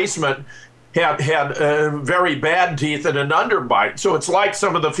replacement had very bad teeth and an underbite. So it's like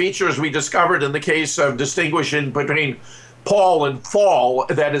some of the features we discovered in the case of distinguishing between Paul and Fall,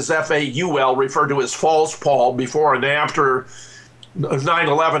 that is F-A-U-L, referred to as False Paul, before and after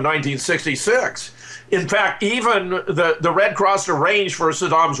 9/11, 1966. In fact, even the Red Cross arranged for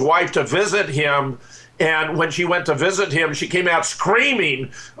Saddam's wife to visit him. And when she went to visit him, she came out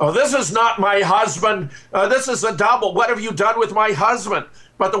screaming, "Oh, this is not my husband. This is a double. What have you done with my husband?"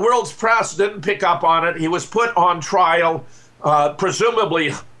 But the world's press didn't pick up on it. He was put on trial,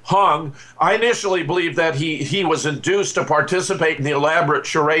 presumably hung. I initially believed that he was induced to participate in the elaborate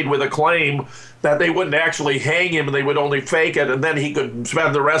charade with a claim that they wouldn't actually hang him and they would only fake it, and then he could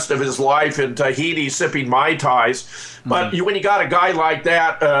spend the rest of his life in Tahiti sipping Mai Tais. But when you got a guy like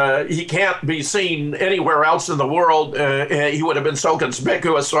that, he can't be seen anywhere else in the world. He would have been so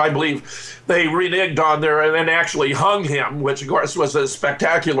conspicuous, so I believe they reneged on there and then actually hung him, which of course was a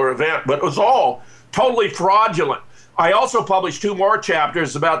spectacular event, but it was all totally fraudulent. I also published 2 more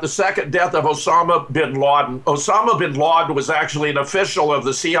chapters about the second death of Osama bin Laden. Osama bin Laden was actually an official of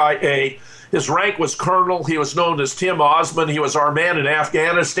the CIA. His rank was colonel. He was known as Tim Osman. He was our man in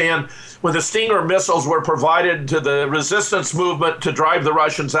Afghanistan. When the Stinger missiles were provided to the resistance movement to drive the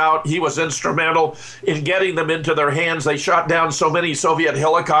Russians out, he was instrumental in getting them into their hands. They shot down so many Soviet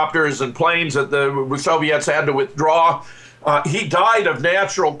helicopters and planes that the Soviets had to withdraw. He died of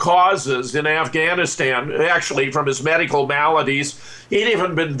natural causes in Afghanistan, actually from his medical maladies. He'd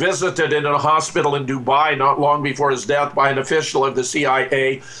even been visited in a hospital in Dubai not long before his death by an official of the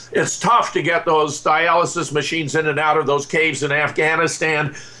CIA. It's tough to get those dialysis machines in and out of those caves in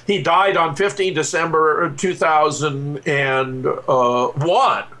Afghanistan. He died on 15 December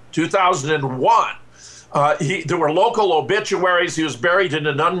 2001. There were local obituaries. He was buried in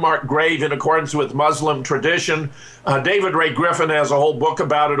an unmarked grave in accordance with Muslim tradition. David Ray Griffin has a whole book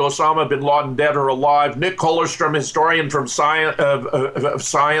about it, Osama bin Laden, Dead or Alive. Nick Kollerstrom, historian from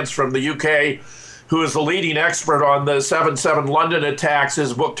science from the UK, who is the leading expert on the 7/7 London attacks.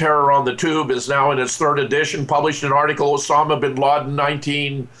 His book, Terror on the Tube, is now in its 3rd edition, published an article, Osama bin Laden,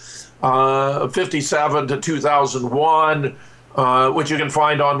 1957 to 2001. Which you can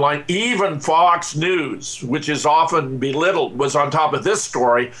find online. Even Fox News, which is often belittled, was on top of this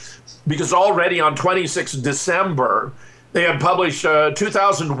story, because already on 26 December, they had published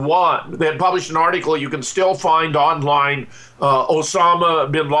 2001. They had published an article you can still find online.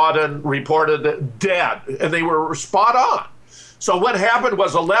 Osama bin Laden reported dead, and they were spot on. So what happened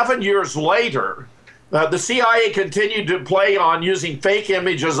was 11 years later, The CIA continued to play on using fake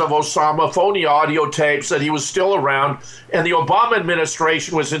images of Osama, phony audio tapes that he was still around, and the Obama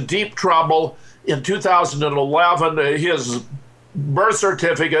administration was in deep trouble. In 2011, his birth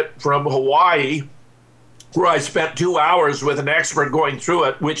certificate from Hawaii, where I spent 2 hours with an expert going through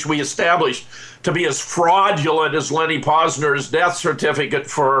it, which we established to be as fraudulent as Lenny Posner's death certificate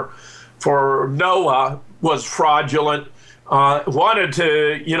for NOAA was fraudulent. Wanted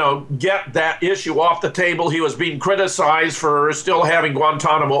to, get that issue off the table. He was being criticized for still having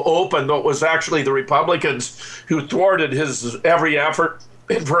Guantanamo open, though it was actually the Republicans who thwarted his every effort,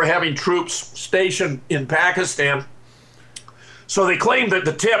 and for having troops stationed in Pakistan. So they claimed that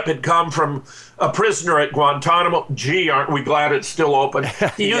the tip had come from a prisoner at Guantanamo. Gee, aren't we glad it's still open?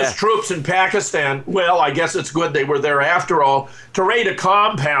 He used troops in Pakistan. Well, I guess it's good they were there after all, to raid a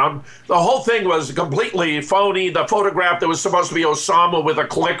compound. The whole thing was completely phony. The photograph that was supposed to be Osama with a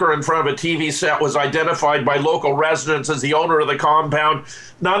clicker in front of a TV set was identified by local residents as the owner of the compound.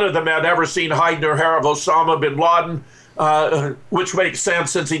 None of them had ever seen hide nor hair of Osama bin Laden. Which makes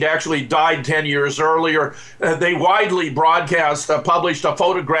sense since he'd actually died 10 years earlier. They widely published a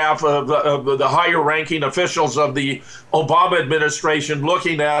photograph of the higher-ranking officials of the Obama administration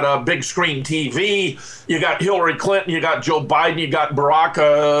looking at a big screen TV. You got Hillary Clinton, you got Joe Biden, you got Barack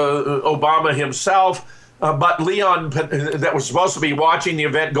Obama himself. But Leon, that was supposed to be watching the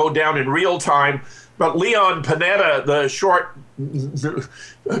event go down in real time, but Leon Panetta, the short-term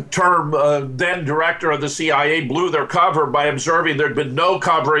then director of the CIA, blew their cover by observing there'd been no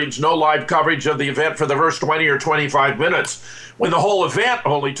live coverage of the event for the first 20 or 25 minutes, when the whole event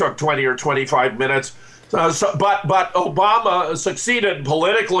only took 20 or 25 minutes. But Obama succeeded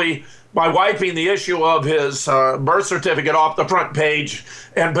politically by wiping the issue of his birth certificate off the front page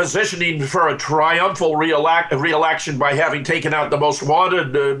and positioning for a triumphal re-election by having taken out the most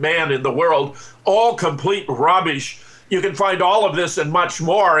wanted man in the world. All complete rubbish. You can find all of this and much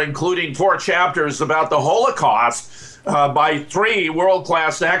more, including 4 chapters about the Holocaust by 3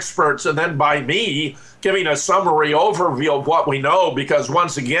 world-class experts, and then by me giving a summary overview of what we know, because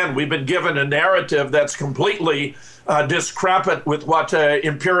once again, we've been given a narrative that's completely discrepant with what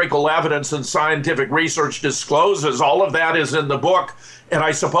empirical evidence and scientific research discloses. All of that is in the book, and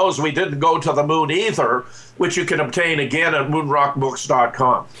I suppose we didn't go to the moon either, which you can obtain again at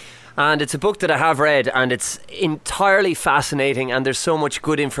moonrockbooks.com. And it's a book that I have read, and it's entirely fascinating, and there's so much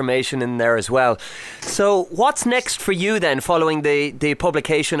good information in there as well. So what's next for you then, following the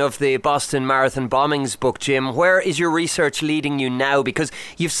publication of the Boston Marathon bombings book, Jim? Where is your research leading you now? Because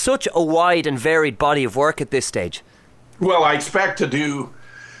you've such a wide and varied body of work at this stage. Well, I expect to do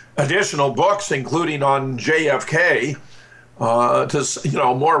additional books, including on JFK,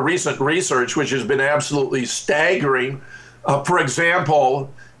 to more recent research, which has been absolutely staggering. For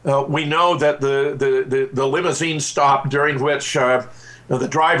example, we know that the limousine stop during which the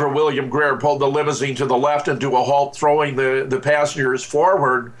driver, William Greer, pulled the limousine to the left into a halt, throwing the passengers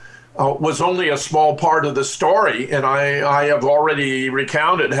forward, was only a small part of the story. And I have already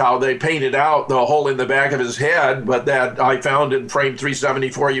recounted how they painted out the hole in the back of his head, but that I found in frame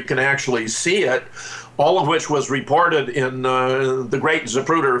 374, you can actually see it. All of which was reported in the Great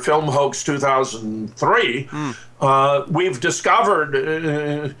Zapruder Film Hoax 2003. We've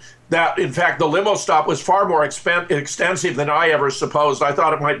discovered that, in fact, the limo stop was far more extensive than I ever supposed. I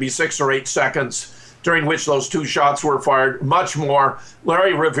thought it might be 6 or 8 seconds during which those 2 shots were fired. Much more.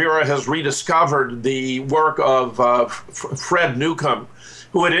 Larry Rivera has rediscovered the work of Fred Newcomb,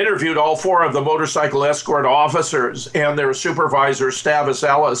 who had interviewed all 4 of the motorcycle escort officers and their supervisor, Stavis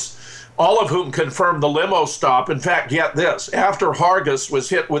Ellis, all of whom confirmed the limo stop. In fact, get this, after Hargis was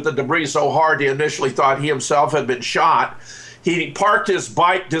hit with the debris so hard he initially thought he himself had been shot, he parked his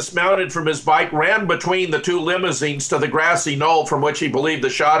bike, dismounted from his bike, ran between the 2 limousines to the grassy knoll from which he believed the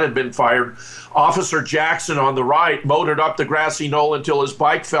shot had been fired. Officer Jackson on the right motored up the grassy knoll until his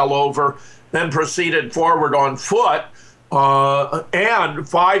bike fell over, then proceeded forward on foot. And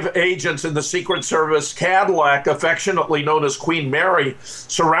 5 agents in the Secret Service Cadillac, affectionately known as Queen Mary,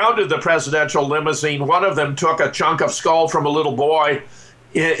 surrounded the presidential limousine. One of them took a chunk of skull from a little boy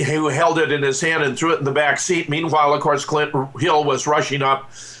who held it in his hand and threw it in the back seat. Meanwhile, of course, Clint Hill was rushing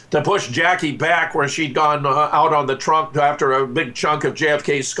up to push Jackie back where she'd gone out on the trunk after a big chunk of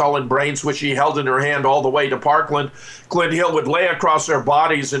JFK's skull and brains, which she held in her hand all the way to Parkland. Clint Hill would lay across their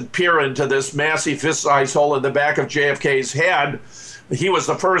bodies and peer into this massive fist-sized hole in the back of JFK's head. He was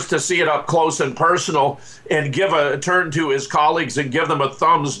the first to see it up close and personal and give a turn to his colleagues and give them a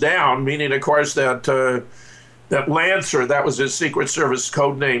thumbs down, meaning, of course, that that Lancer, that was his Secret Service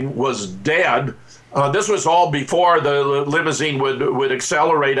code name, was dead. This was all before the limousine would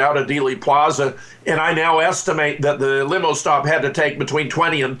accelerate out of Dealey Plaza, and I now estimate that the limo stop had to take between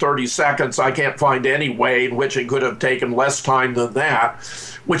 20 and 30 seconds. I can't find any way in which it could have taken less time than that,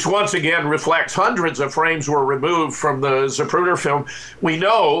 which once again reflects hundreds of frames were removed from the Zapruder film. We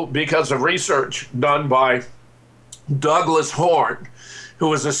know because of research done by Douglas Horn, who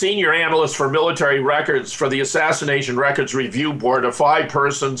was a senior analyst for military records for the Assassination Records Review Board, a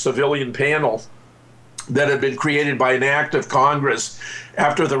 5-person civilian panel that had been created by an act of Congress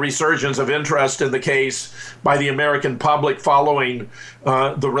after the resurgence of interest in the case by the American public following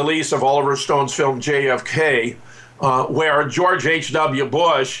the release of Oliver Stone's film JFK, where George H.W.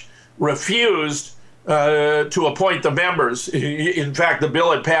 Bush refused to appoint the members. In fact, the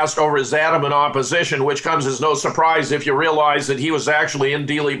bill had passed over his adamant opposition, which comes as no surprise if you realize that he was actually in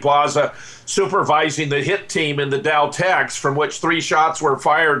Dealey Plaza supervising the hit team in the Dow Tex, from which 3 shots were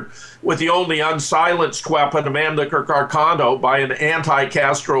fired with the only unsilenced weapon, a Mannlicher Carcano, by an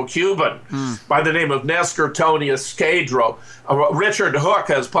anti-Castro Cuban by the name of Nestor Tony Escadro. Richard Hook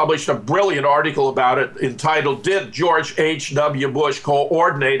has published a brilliant article about it entitled, "Did George H.W. Bush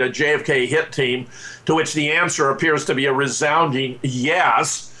Coordinate a JFK Hit Team?" To which the answer appears to be a resounding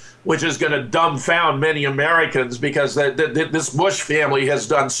yes, which is going to dumbfound many Americans because this Bush family has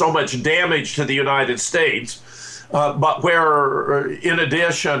done so much damage to the United States. But where, in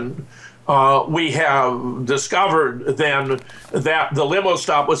addition, we have discovered then that the limo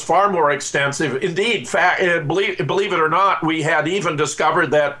stop was far more extensive. Indeed, believe it or not, we had even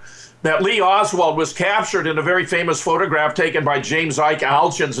discovered that Lee Oswald was captured in a very famous photograph taken by James Ike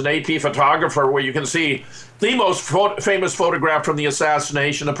Alchins, an AP photographer, where you can see the most famous photograph from the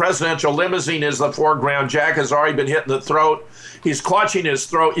assassination. The presidential limousine is the foreground. Jack has already been hit in the throat. He's clutching his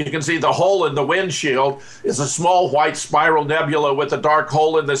throat. You can see the hole in the windshield is a small white spiral nebula with a dark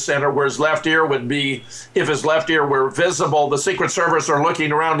hole in the center where his left ear would be if his left ear were visible. The Secret Service are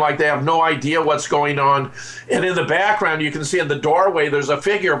looking around like they have no idea what's going on. And in the background, you can see in the doorway, there's a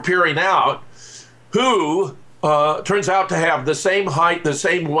figure peering out who turns out to have the same height, the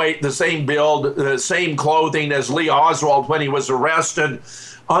same weight, the same build, the same clothing as Lee Oswald when he was arrested.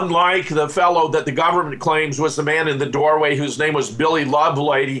 Unlike the fellow that the government claims was the man in the doorway, whose name was Billy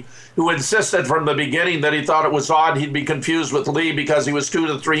Lovelady, who insisted from the beginning that he thought it was odd he'd be confused with Lee because he was 2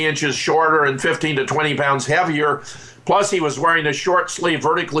 to 3 inches shorter and 15 to 20 pounds heavier. Plus, he was wearing a short sleeve,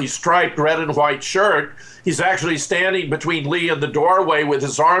 vertically striped red and white shirt. He's actually standing between Lee and the doorway with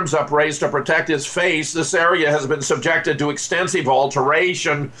his arms upraised to protect his face. This area has been subjected to extensive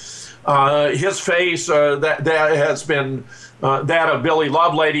alteration. His face, that has been that of Billy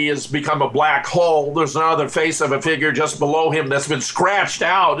Lovelady, has become a black hole. There's another face of a figure just below him that's been scratched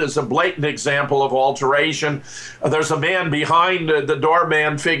out as a blatant example of alteration. There's a man behind the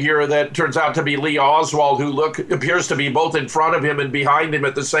doorman figure that turns out to be Lee Oswald, who appears to be both in front of him and behind him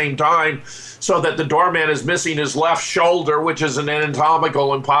at the same time, so that the doorman is missing his left shoulder, which is an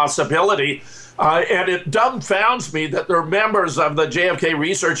anatomical impossibility. And it dumbfounds me that there are members of the JFK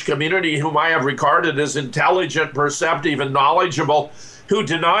research community whom I have regarded as intelligent, perceptive, and knowledgeable who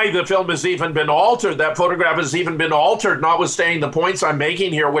deny the film has even been altered, that photograph has even been altered, notwithstanding the points I'm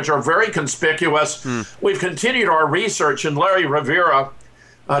making here, which are very conspicuous. We've continued our research, and Larry Rivera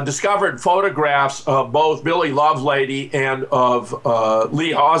discovered photographs of both Billy Lovelady and of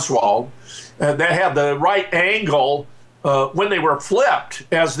Lee Oswald that had the right angle when they were flipped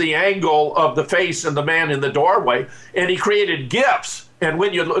as the angle of the face and the man in the doorway. And he created GIFs. And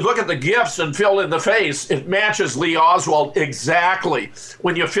when you look at the GIFs and fill in the face, it matches Lee Oswald exactly.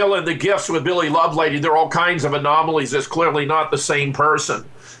 When you fill in the GIFs with Billy Lovelady, there are all kinds of anomalies. It's clearly not the same person.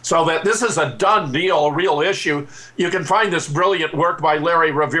 So that this is a done deal, a real issue. You can find this brilliant work by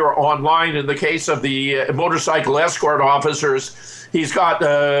Larry Rivera online. In the case of the motorcycle escort officers, he's got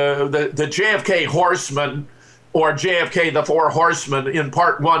the JFK Horsemen, or JFK, the Four Horsemen, in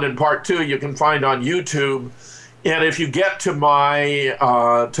part 1 and part 2, you can find on YouTube. And if you get to my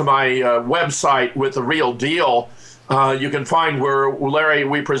website with the real deal, you can find where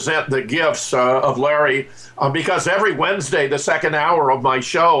we present the gifts of Larry, because every Wednesday, the second hour of my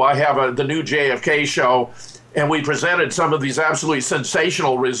show, I have the new JFK show, and we presented some of these absolutely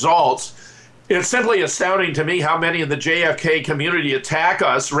sensational results. It's simply astounding to me how many in the JFK community attack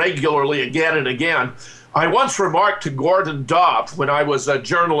us regularly again and again. I once remarked to Gordon Duff when I was a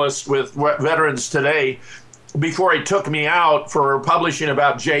journalist with Veterans Today, before he took me out for publishing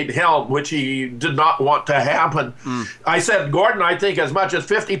about Jade Helm, which he did not want to happen. I said, Gordon, I think as much as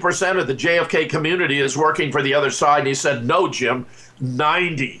 50% of the JFK community is working for the other side. And he said, no, Jim,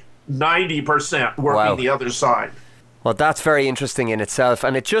 90. 90% working Wow. the other side. Well, that's very interesting in itself,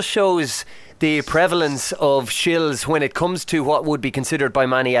 and it just shows the prevalence of shills when it comes to what would be considered by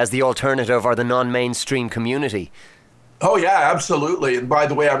many as the alternative or the non-mainstream community. Oh yeah, absolutely. And by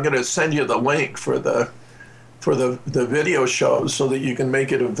the way, I'm going to send you the link for the video shows so that you can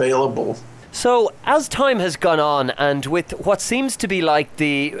make it available. So, as time has gone on, and with what seems to be like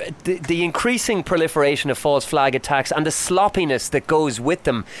the increasing proliferation of false flag attacks and the sloppiness that goes with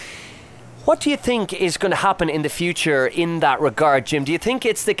them, what do you think is going to happen in the future in that regard, Jim? Do you think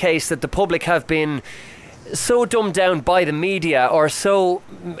it's the case that the public have been so dumbed down by the media, or so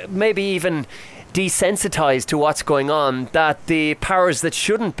maybe even desensitized to what's going on, that the powers that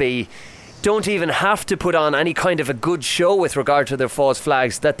shouldn't be don't even have to put on any kind of a good show with regard to their false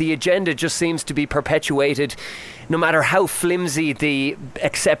flags, that the agenda just seems to be perpetuated no matter how flimsy the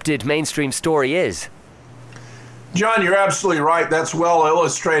accepted mainstream story is? John, you're absolutely right. That's well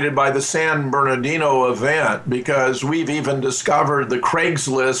illustrated by the San Bernardino event, because we've even discovered the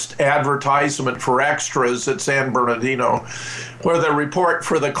Craigslist advertisement for extras at San Bernardino, where the report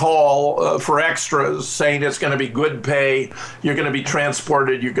for the call for extras saying it's going to be good pay, you're going to be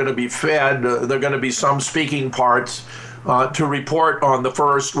transported, you're going to be fed, there are going to be some speaking parts to report on the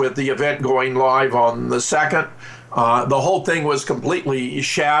first, with the event going live on the second. The whole thing was completely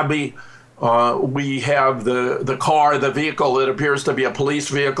shabby. We have the car, the vehicle that appears to be a police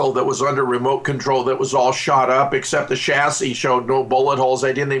vehicle that was under remote control, that was all shot up, except the chassis showed no bullet holes.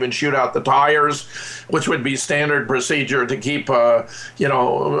 They didn't even shoot out the tires, which would be standard procedure to keep,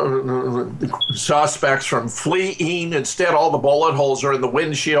 suspects from fleeing. Instead, all the bullet holes are in the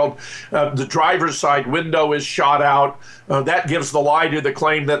windshield. The driver's side window is shot out. That gives the lie to the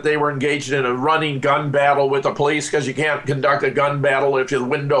claim that they were engaged in a running gun battle with the police, because you can't conduct a gun battle if the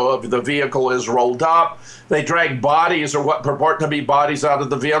window of the vehicle is rolled up. They drag bodies, or what purport to be bodies, out of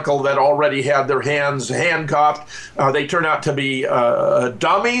the vehicle that already had their hands handcuffed. They turn out to be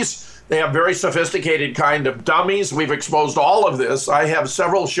dummies. They have very sophisticated kind of dummies. We've exposed all of this. I have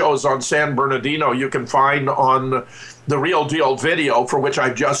several shows on San Bernardino you can find on the Real Deal video, for which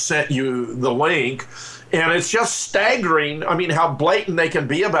I've just sent you the link. And it's just staggering, I mean, how blatant they can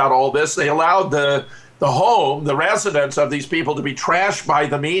be about all this. They allowed the home, the residence of these people, to be trashed by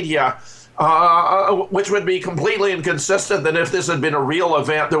the media, which would be completely inconsistent than if this had been a real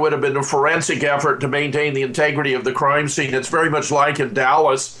event. There would have been a forensic effort to maintain the integrity of the crime scene. It's very much like in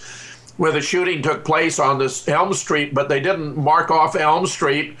Dallas, where the shooting took place on this Elm Street, but they didn't mark off Elm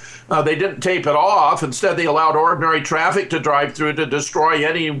Street. They didn't tape it off. Instead, they allowed ordinary traffic to drive through to destroy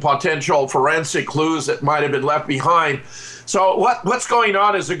any potential forensic clues that might have been left behind. So what's going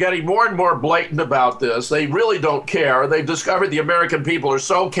on is they're getting more and more blatant about this. They really don't care. They've discovered the American people are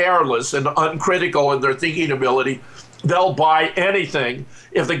so careless and uncritical in their thinking ability, they'll buy anything.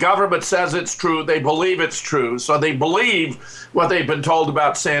 If the government says it's true, they believe it's true. So they believe what they've been told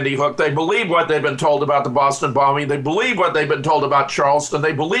about Sandy Hook. They believe what they've been told about the Boston bombing. They believe what they've been told about Charleston.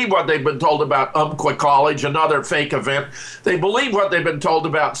 They believe what they've been told about Umpqua College, another fake event. They believe what they've been told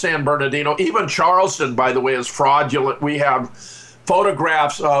about San Bernardino. Even Charleston, by the way, is fraudulent. We have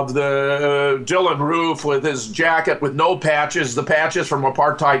photographs of the Dylan Roof with his jacket with no patches. The patches from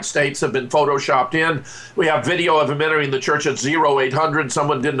apartheid states have been photoshopped in. We have video of him entering the church at 0800.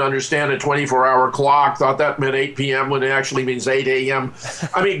 Someone didn't understand a 24-hour clock, thought that meant 8 p.m. when it actually means 8 a.m.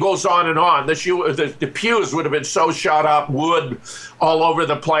 I mean, it goes on and on. The pews would have been so shot up, wood all over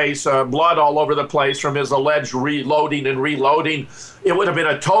the place, blood all over the place from his alleged reloading and reloading. It would have been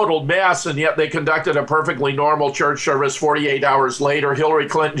a total mess, and yet they conducted a perfectly normal church service 48 hours later. Hillary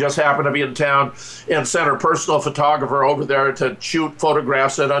Clinton just happened to be in town and sent her personal photographer over there to shoot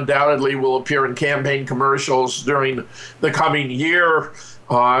photographs that undoubtedly will appear in campaign commercials during the coming year.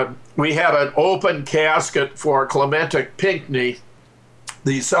 We had an open casket for Clementa Pinckney,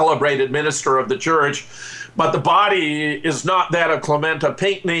 the celebrated minister of the church. But the body is not that of Clementa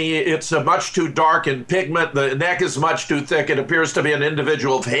Pinckney. It's much too dark in pigment. The neck is much too thick. It appears to be an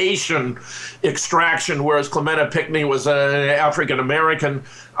individual of Haitian extraction, whereas Clementa Pinckney was an African-American.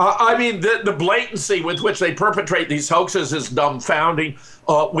 I mean, the blatancy with which they perpetrate these hoaxes is dumbfounding.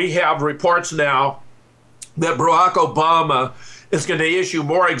 We have reports now that Barack Obama is going to issue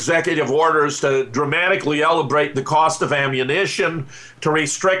more executive orders to dramatically elevate the cost of ammunition, to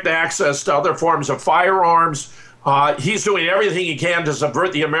restrict access to other forms of firearms. He's doing everything he can to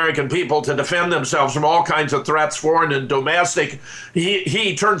subvert the American people to defend themselves from all kinds of threats, foreign and domestic.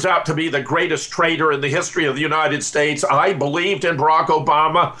 He turns out to be the greatest traitor in the history of the United States. I believed in Barack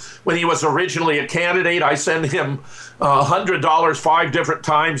Obama when he was originally a candidate. I sent him $100 5 different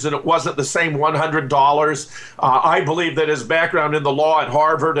times, and it wasn't the same $100. I believe that his background in the law at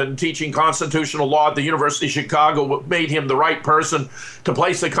Harvard and teaching constitutional law at the University of Chicago made him the right person to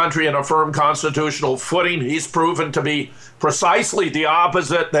place the country in a firm constitutional footing. He's proven to be precisely the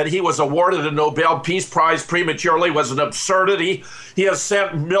opposite. That he was awarded a Nobel Peace Prize prematurely was an absurdity. He has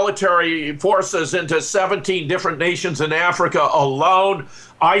sent military forces into 17 different nations in Africa alone.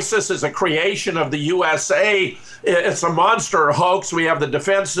 ISIS is a creation of the USA. It's a monster hoax. We have the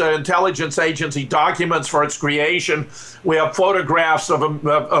Defense Intelligence Agency documents for its creation. We have photographs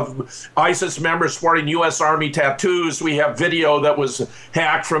of ISIS members sporting U.S. Army tattoos. We have video that was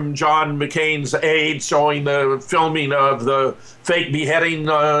hacked from John McCain's aide showing the filming of the fake beheading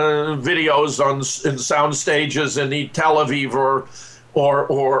videos in sound stages in Tel Aviv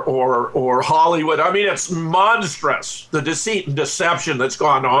or Hollywood. I mean, it's monstrous, the deceit and deception that's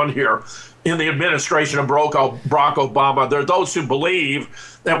gone on here in the administration of Barack Obama. There are those who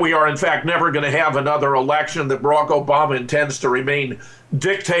believe that we are, in fact, never going to have another election, that Barack Obama intends to remain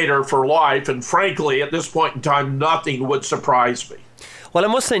dictator for life. And frankly, at this point in time, nothing would surprise me. Well, I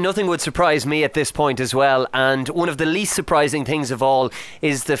must say nothing would surprise me at this point as well. And one of the least surprising things of all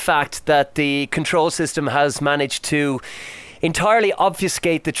is the fact that the control system has managed to entirely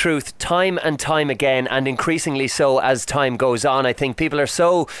obfuscate the truth time and time again, and increasingly so as time goes on. I think people are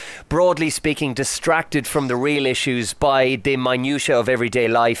so, broadly speaking, distracted from the real issues by the minutiae of everyday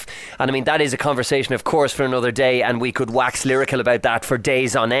life. And I mean, that is a conversation, of course, for another day, and we could wax lyrical about that for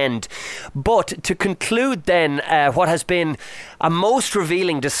days on end. But to conclude then, what has been a most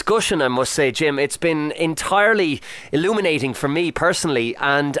revealing discussion, I must say, Jim, it's been entirely illuminating for me personally.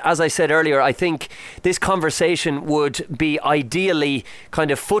 And as I said earlier, I think this conversation would be ideally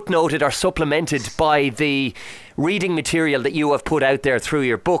kind of footnoted or supplemented by the reading material that you have put out there through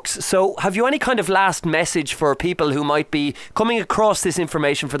your books. So have you any kind of last message for people who might be coming across this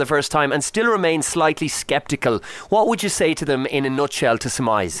information for the first time and still remain slightly sceptical? What would you say to them in a nutshell to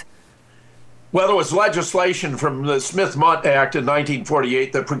surmise? Well, there was legislation from the Smith-Mundt Act in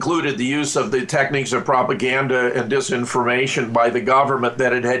 1948 that precluded the use of the techniques of propaganda and disinformation by the government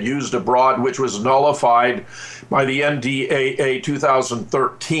that it had used abroad, which was nullified by the NDAA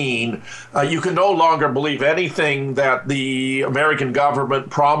 2013. You can no longer believe anything that the American government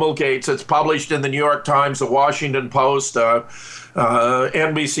promulgates. It's published in the New York Times, the Washington Post,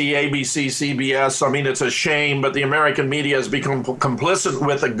 NBC, ABC, CBS. I mean, it's a shame, but the American media has become complicit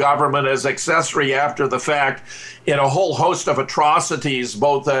with the government as accessory after the fact in a whole host of atrocities,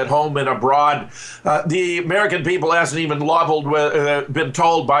 both at home and abroad. The American people hasn't even been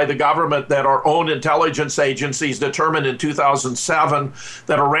told by the government that our own intelligence agencies determined in 2007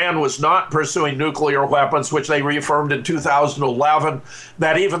 that Iran was not pursuing nuclear weapons, which they reaffirmed in 2011,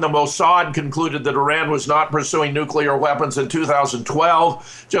 that even the Mossad concluded that Iran was not pursuing nuclear weapons in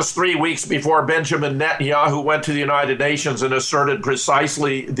 2012, just 3 weeks before Benjamin Netanyahu went to the United Nations and asserted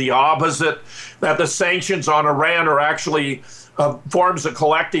precisely the opposite, that the sanctions on Iran are actually forms of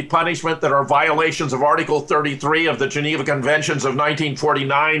collective punishment that are violations of Article 33 of the Geneva Conventions of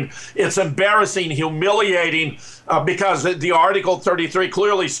 1949. It's embarrassing, humiliating, because the Article 33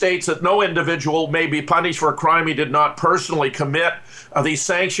 clearly states that no individual may be punished for a crime he did not personally commit. These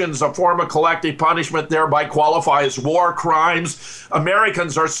sanctions, a form of collective punishment, thereby qualify as war crimes.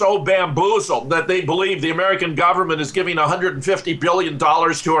 Americans are so bamboozled that they believe the American government is giving $150 billion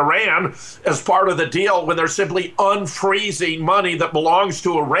to Iran as part of the deal, when they're simply unfreezing money that belongs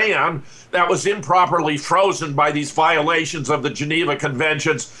to Iran that was improperly frozen by these violations of the Geneva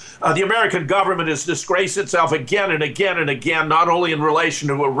Conventions. The American government has disgraced itself again and again and again, not only in relation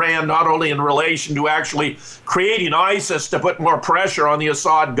to Iran, not only in relation to actually creating ISIS to put more pressure on the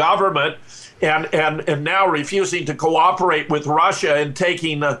Assad government, and now refusing to cooperate with Russia in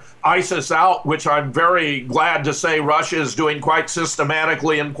taking ISIS out, which I'm very glad to say Russia is doing quite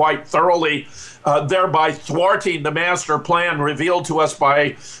systematically and quite thoroughly, thereby thwarting the master plan revealed to us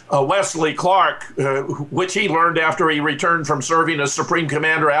by Wesley Clark, which he learned after he returned from serving as Supreme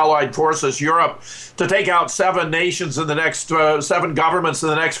Commander, Allied Forces Europe, to take out 7 nations in the next 7 governments in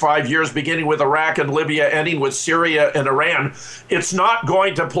the next 5 years, beginning with Iraq and Libya, ending with Syria and Iran. It's not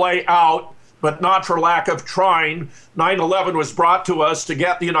going to play out but not for lack of trying. 9/11 was brought to us to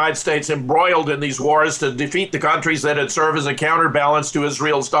get the United States embroiled in these wars, to defeat the countries that had served as a counterbalance to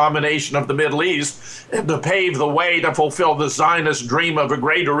Israel's domination of the Middle East, and to pave the way to fulfill the Zionist dream of a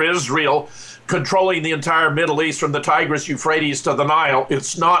greater Israel, controlling the entire Middle East from the Tigris, Euphrates to the Nile.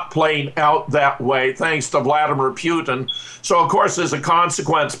 It's not playing out that way, thanks to Vladimir Putin. So, of course, as a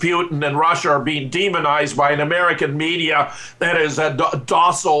consequence, Putin and Russia are being demonized by an American media that is a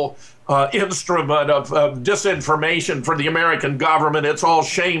docile instrument of disinformation for the American government. It's all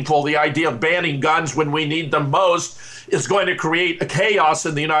shameful. The idea of banning guns when we need them most is going to create a chaos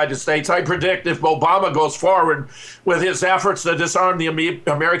in the United States. I predict if Obama goes forward with his efforts to disarm the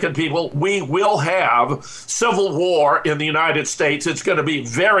American people, we will have civil war in the United States. It's going to be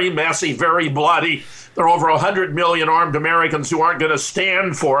very messy, very bloody. There are over 100 million armed Americans who aren't going to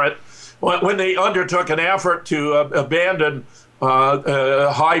stand for it. When they undertook an effort to abandon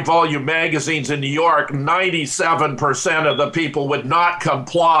high-volume magazines in New York, 97% of the people would not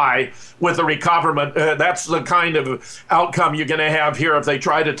comply with the requirement. That's the kind of outcome you're going to have here if they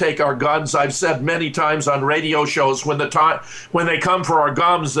try to take our guns. I've said many times on radio shows, when they come for our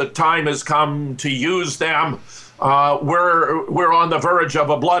guns, the time has come to use them. We're on the verge of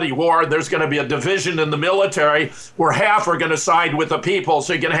a bloody war. There's going to be a division in the military where half are going to side with the people.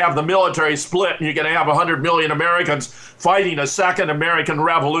 So you're going to have the military split, and you're going to have 100 million Americans fighting a second American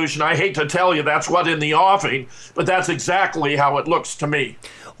Revolution. I hate to tell you that's what in the offing, but that's exactly how it looks to me.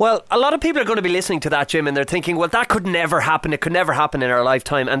 Well, a lot of people are going to be listening to that, Jim, and they're thinking, well, that could never happen. It could never happen in our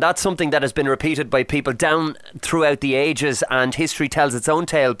lifetime. And that's something that has been repeated by people down throughout the ages, and history tells its own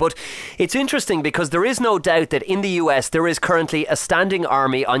tale. But it's interesting because there is no doubt that in the US, there is currently a standing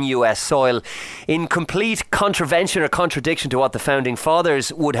army on US soil in complete contravention or contradiction to what the Founding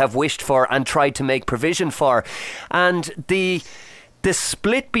Fathers would have wished for and tried to make provision for. And the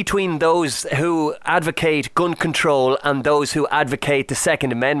split between those who advocate gun control and those who advocate the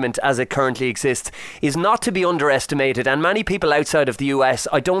Second Amendment as it currently exists is not to be underestimated. And many people outside of the US,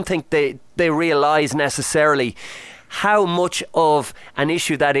 I don't think they realise necessarily how much of an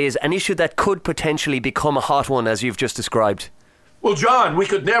issue that is, an issue that could potentially become a hot one, as you've just described. Well, John, we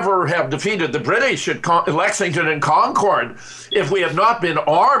could never have defeated the British at Lexington and Concord if we had not been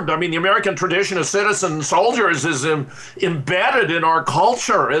armed. I mean, the American tradition of citizen soldiers is embedded in our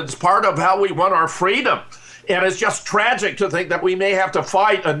culture. It's part of how we won our freedom. And it's just tragic to think that we may have to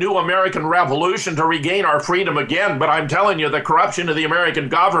fight a new American revolution to regain our freedom again. But I'm telling you, the corruption of the American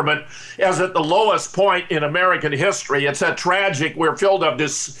government is at the lowest point in American history. It's a tragic. We're filled of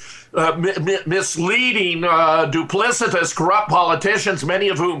this misleading, duplicitous, corrupt politicians, many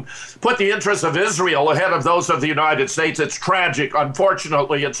of whom put the interests of Israel ahead of those of the United States. It's tragic.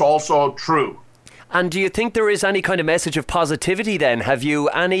 Unfortunately, it's also true. And do you think there is any kind of message of positivity then? Have you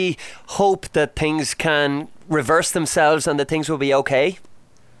any hope that things can reverse themselves and that things will be okay?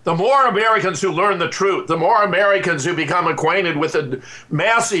 The more Americans who learn the truth, the more Americans who become acquainted with the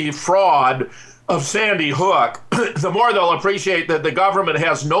massive fraud of Sandy Hook, the more they'll appreciate that the government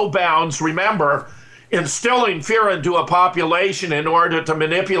has no bounds. Remember, instilling fear into a population in order to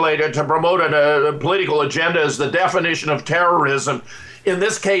manipulate it, to promote a political agenda is the definition of terrorism. In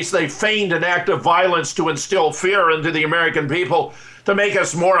this case, they feigned an act of violence to instill fear into the American people, to make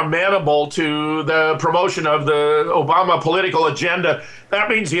us more amenable to the promotion of the Obama political agenda. That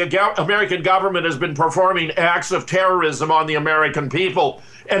means the American government has been performing acts of terrorism on the American people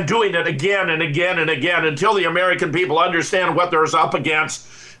and doing it again and again and again until the American people understand what they're up against.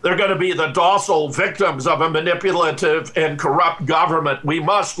 They're going to be the docile victims of a manipulative and corrupt government. We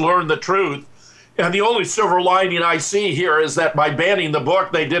must learn the truth. And the only silver lining I see here is that by banning the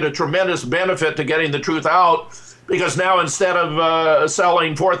book, they did a tremendous benefit to getting the truth out, because now instead of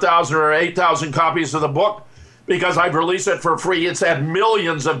selling 4,000 or 8,000 copies of the book, because I've released it for free, it's had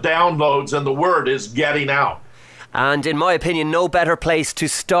millions of downloads and the word is getting out. And in my opinion, no better place to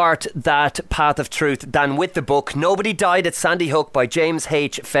start that path of truth than with the book Nobody Died at Sandy Hook by James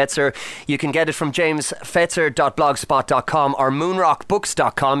H. Fetzer. You can get it from jamesfetzer.blogspot.com or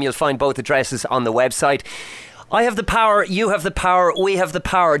moonrockbooks.com. You'll find both addresses on the website. I have the power, you have the power, we have the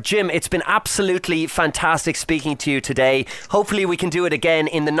power. Jim, it's been absolutely fantastic speaking to you today. Hopefully we can do it again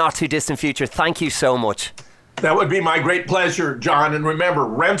in the not too distant future. Thank you so much. That would be my great pleasure, John. And remember,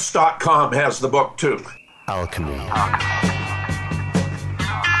 Rense.com has the book too. Alchemy.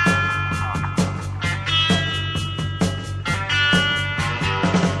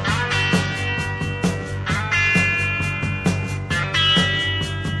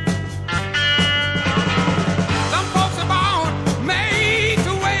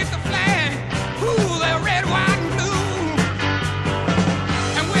 Red, white, and blue.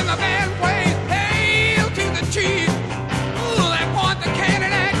 And when the band plays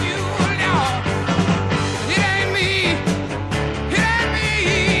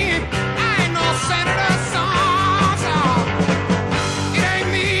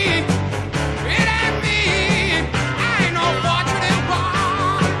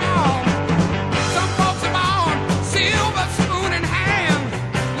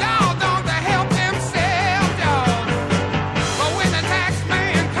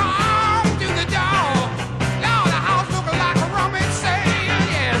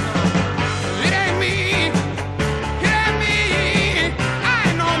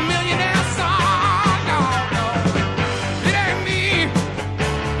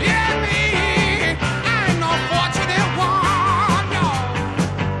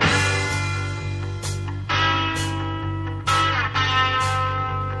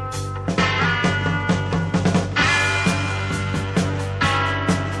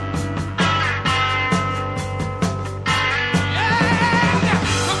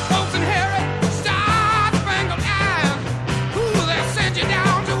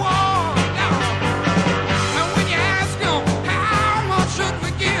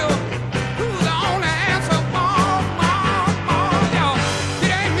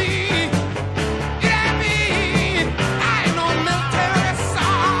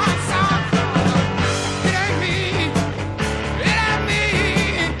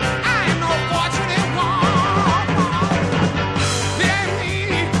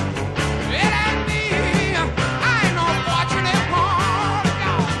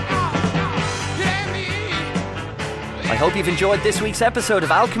you've enjoyed this week's episode of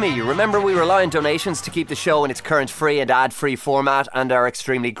Alchemy. Remember, we rely on donations to keep the show in its current free and ad-free format and are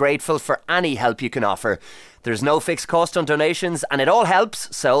extremely grateful for any help you can offer. There's no fixed cost on donations and it all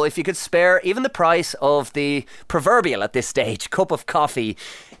helps, so if you could spare even the price of the proverbial, at this stage, cup of coffee,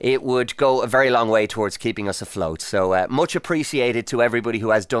 it would go a very long way towards keeping us afloat. So much appreciated to everybody who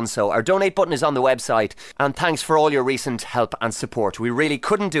has done so. Our donate button is on the website, and thanks for all your recent help and support. We really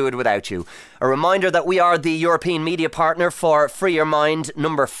couldn't do it without you. A reminder that we are the European media partner for Free Your Mind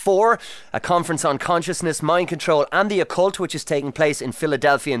number 4, a conference on consciousness, mind control and the occult, which is taking place in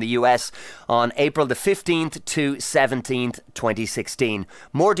Philadelphia in the US on April the 15th to 17th, 2016.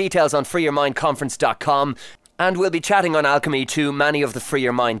 More details on freeyourmindconference.com. And we'll be chatting on Alchemy to many of the Free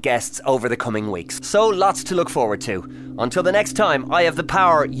Your Mind guests over the coming weeks. So lots to look forward to. Until the next time, I have the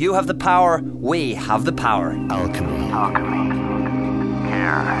power, you have the power, we have the power. Alchemy. Alchemy.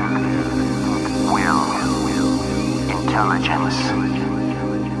 Care. Will. Intelligence.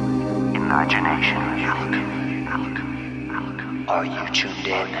 Imagination. Are you tuned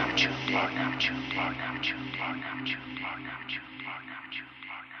in?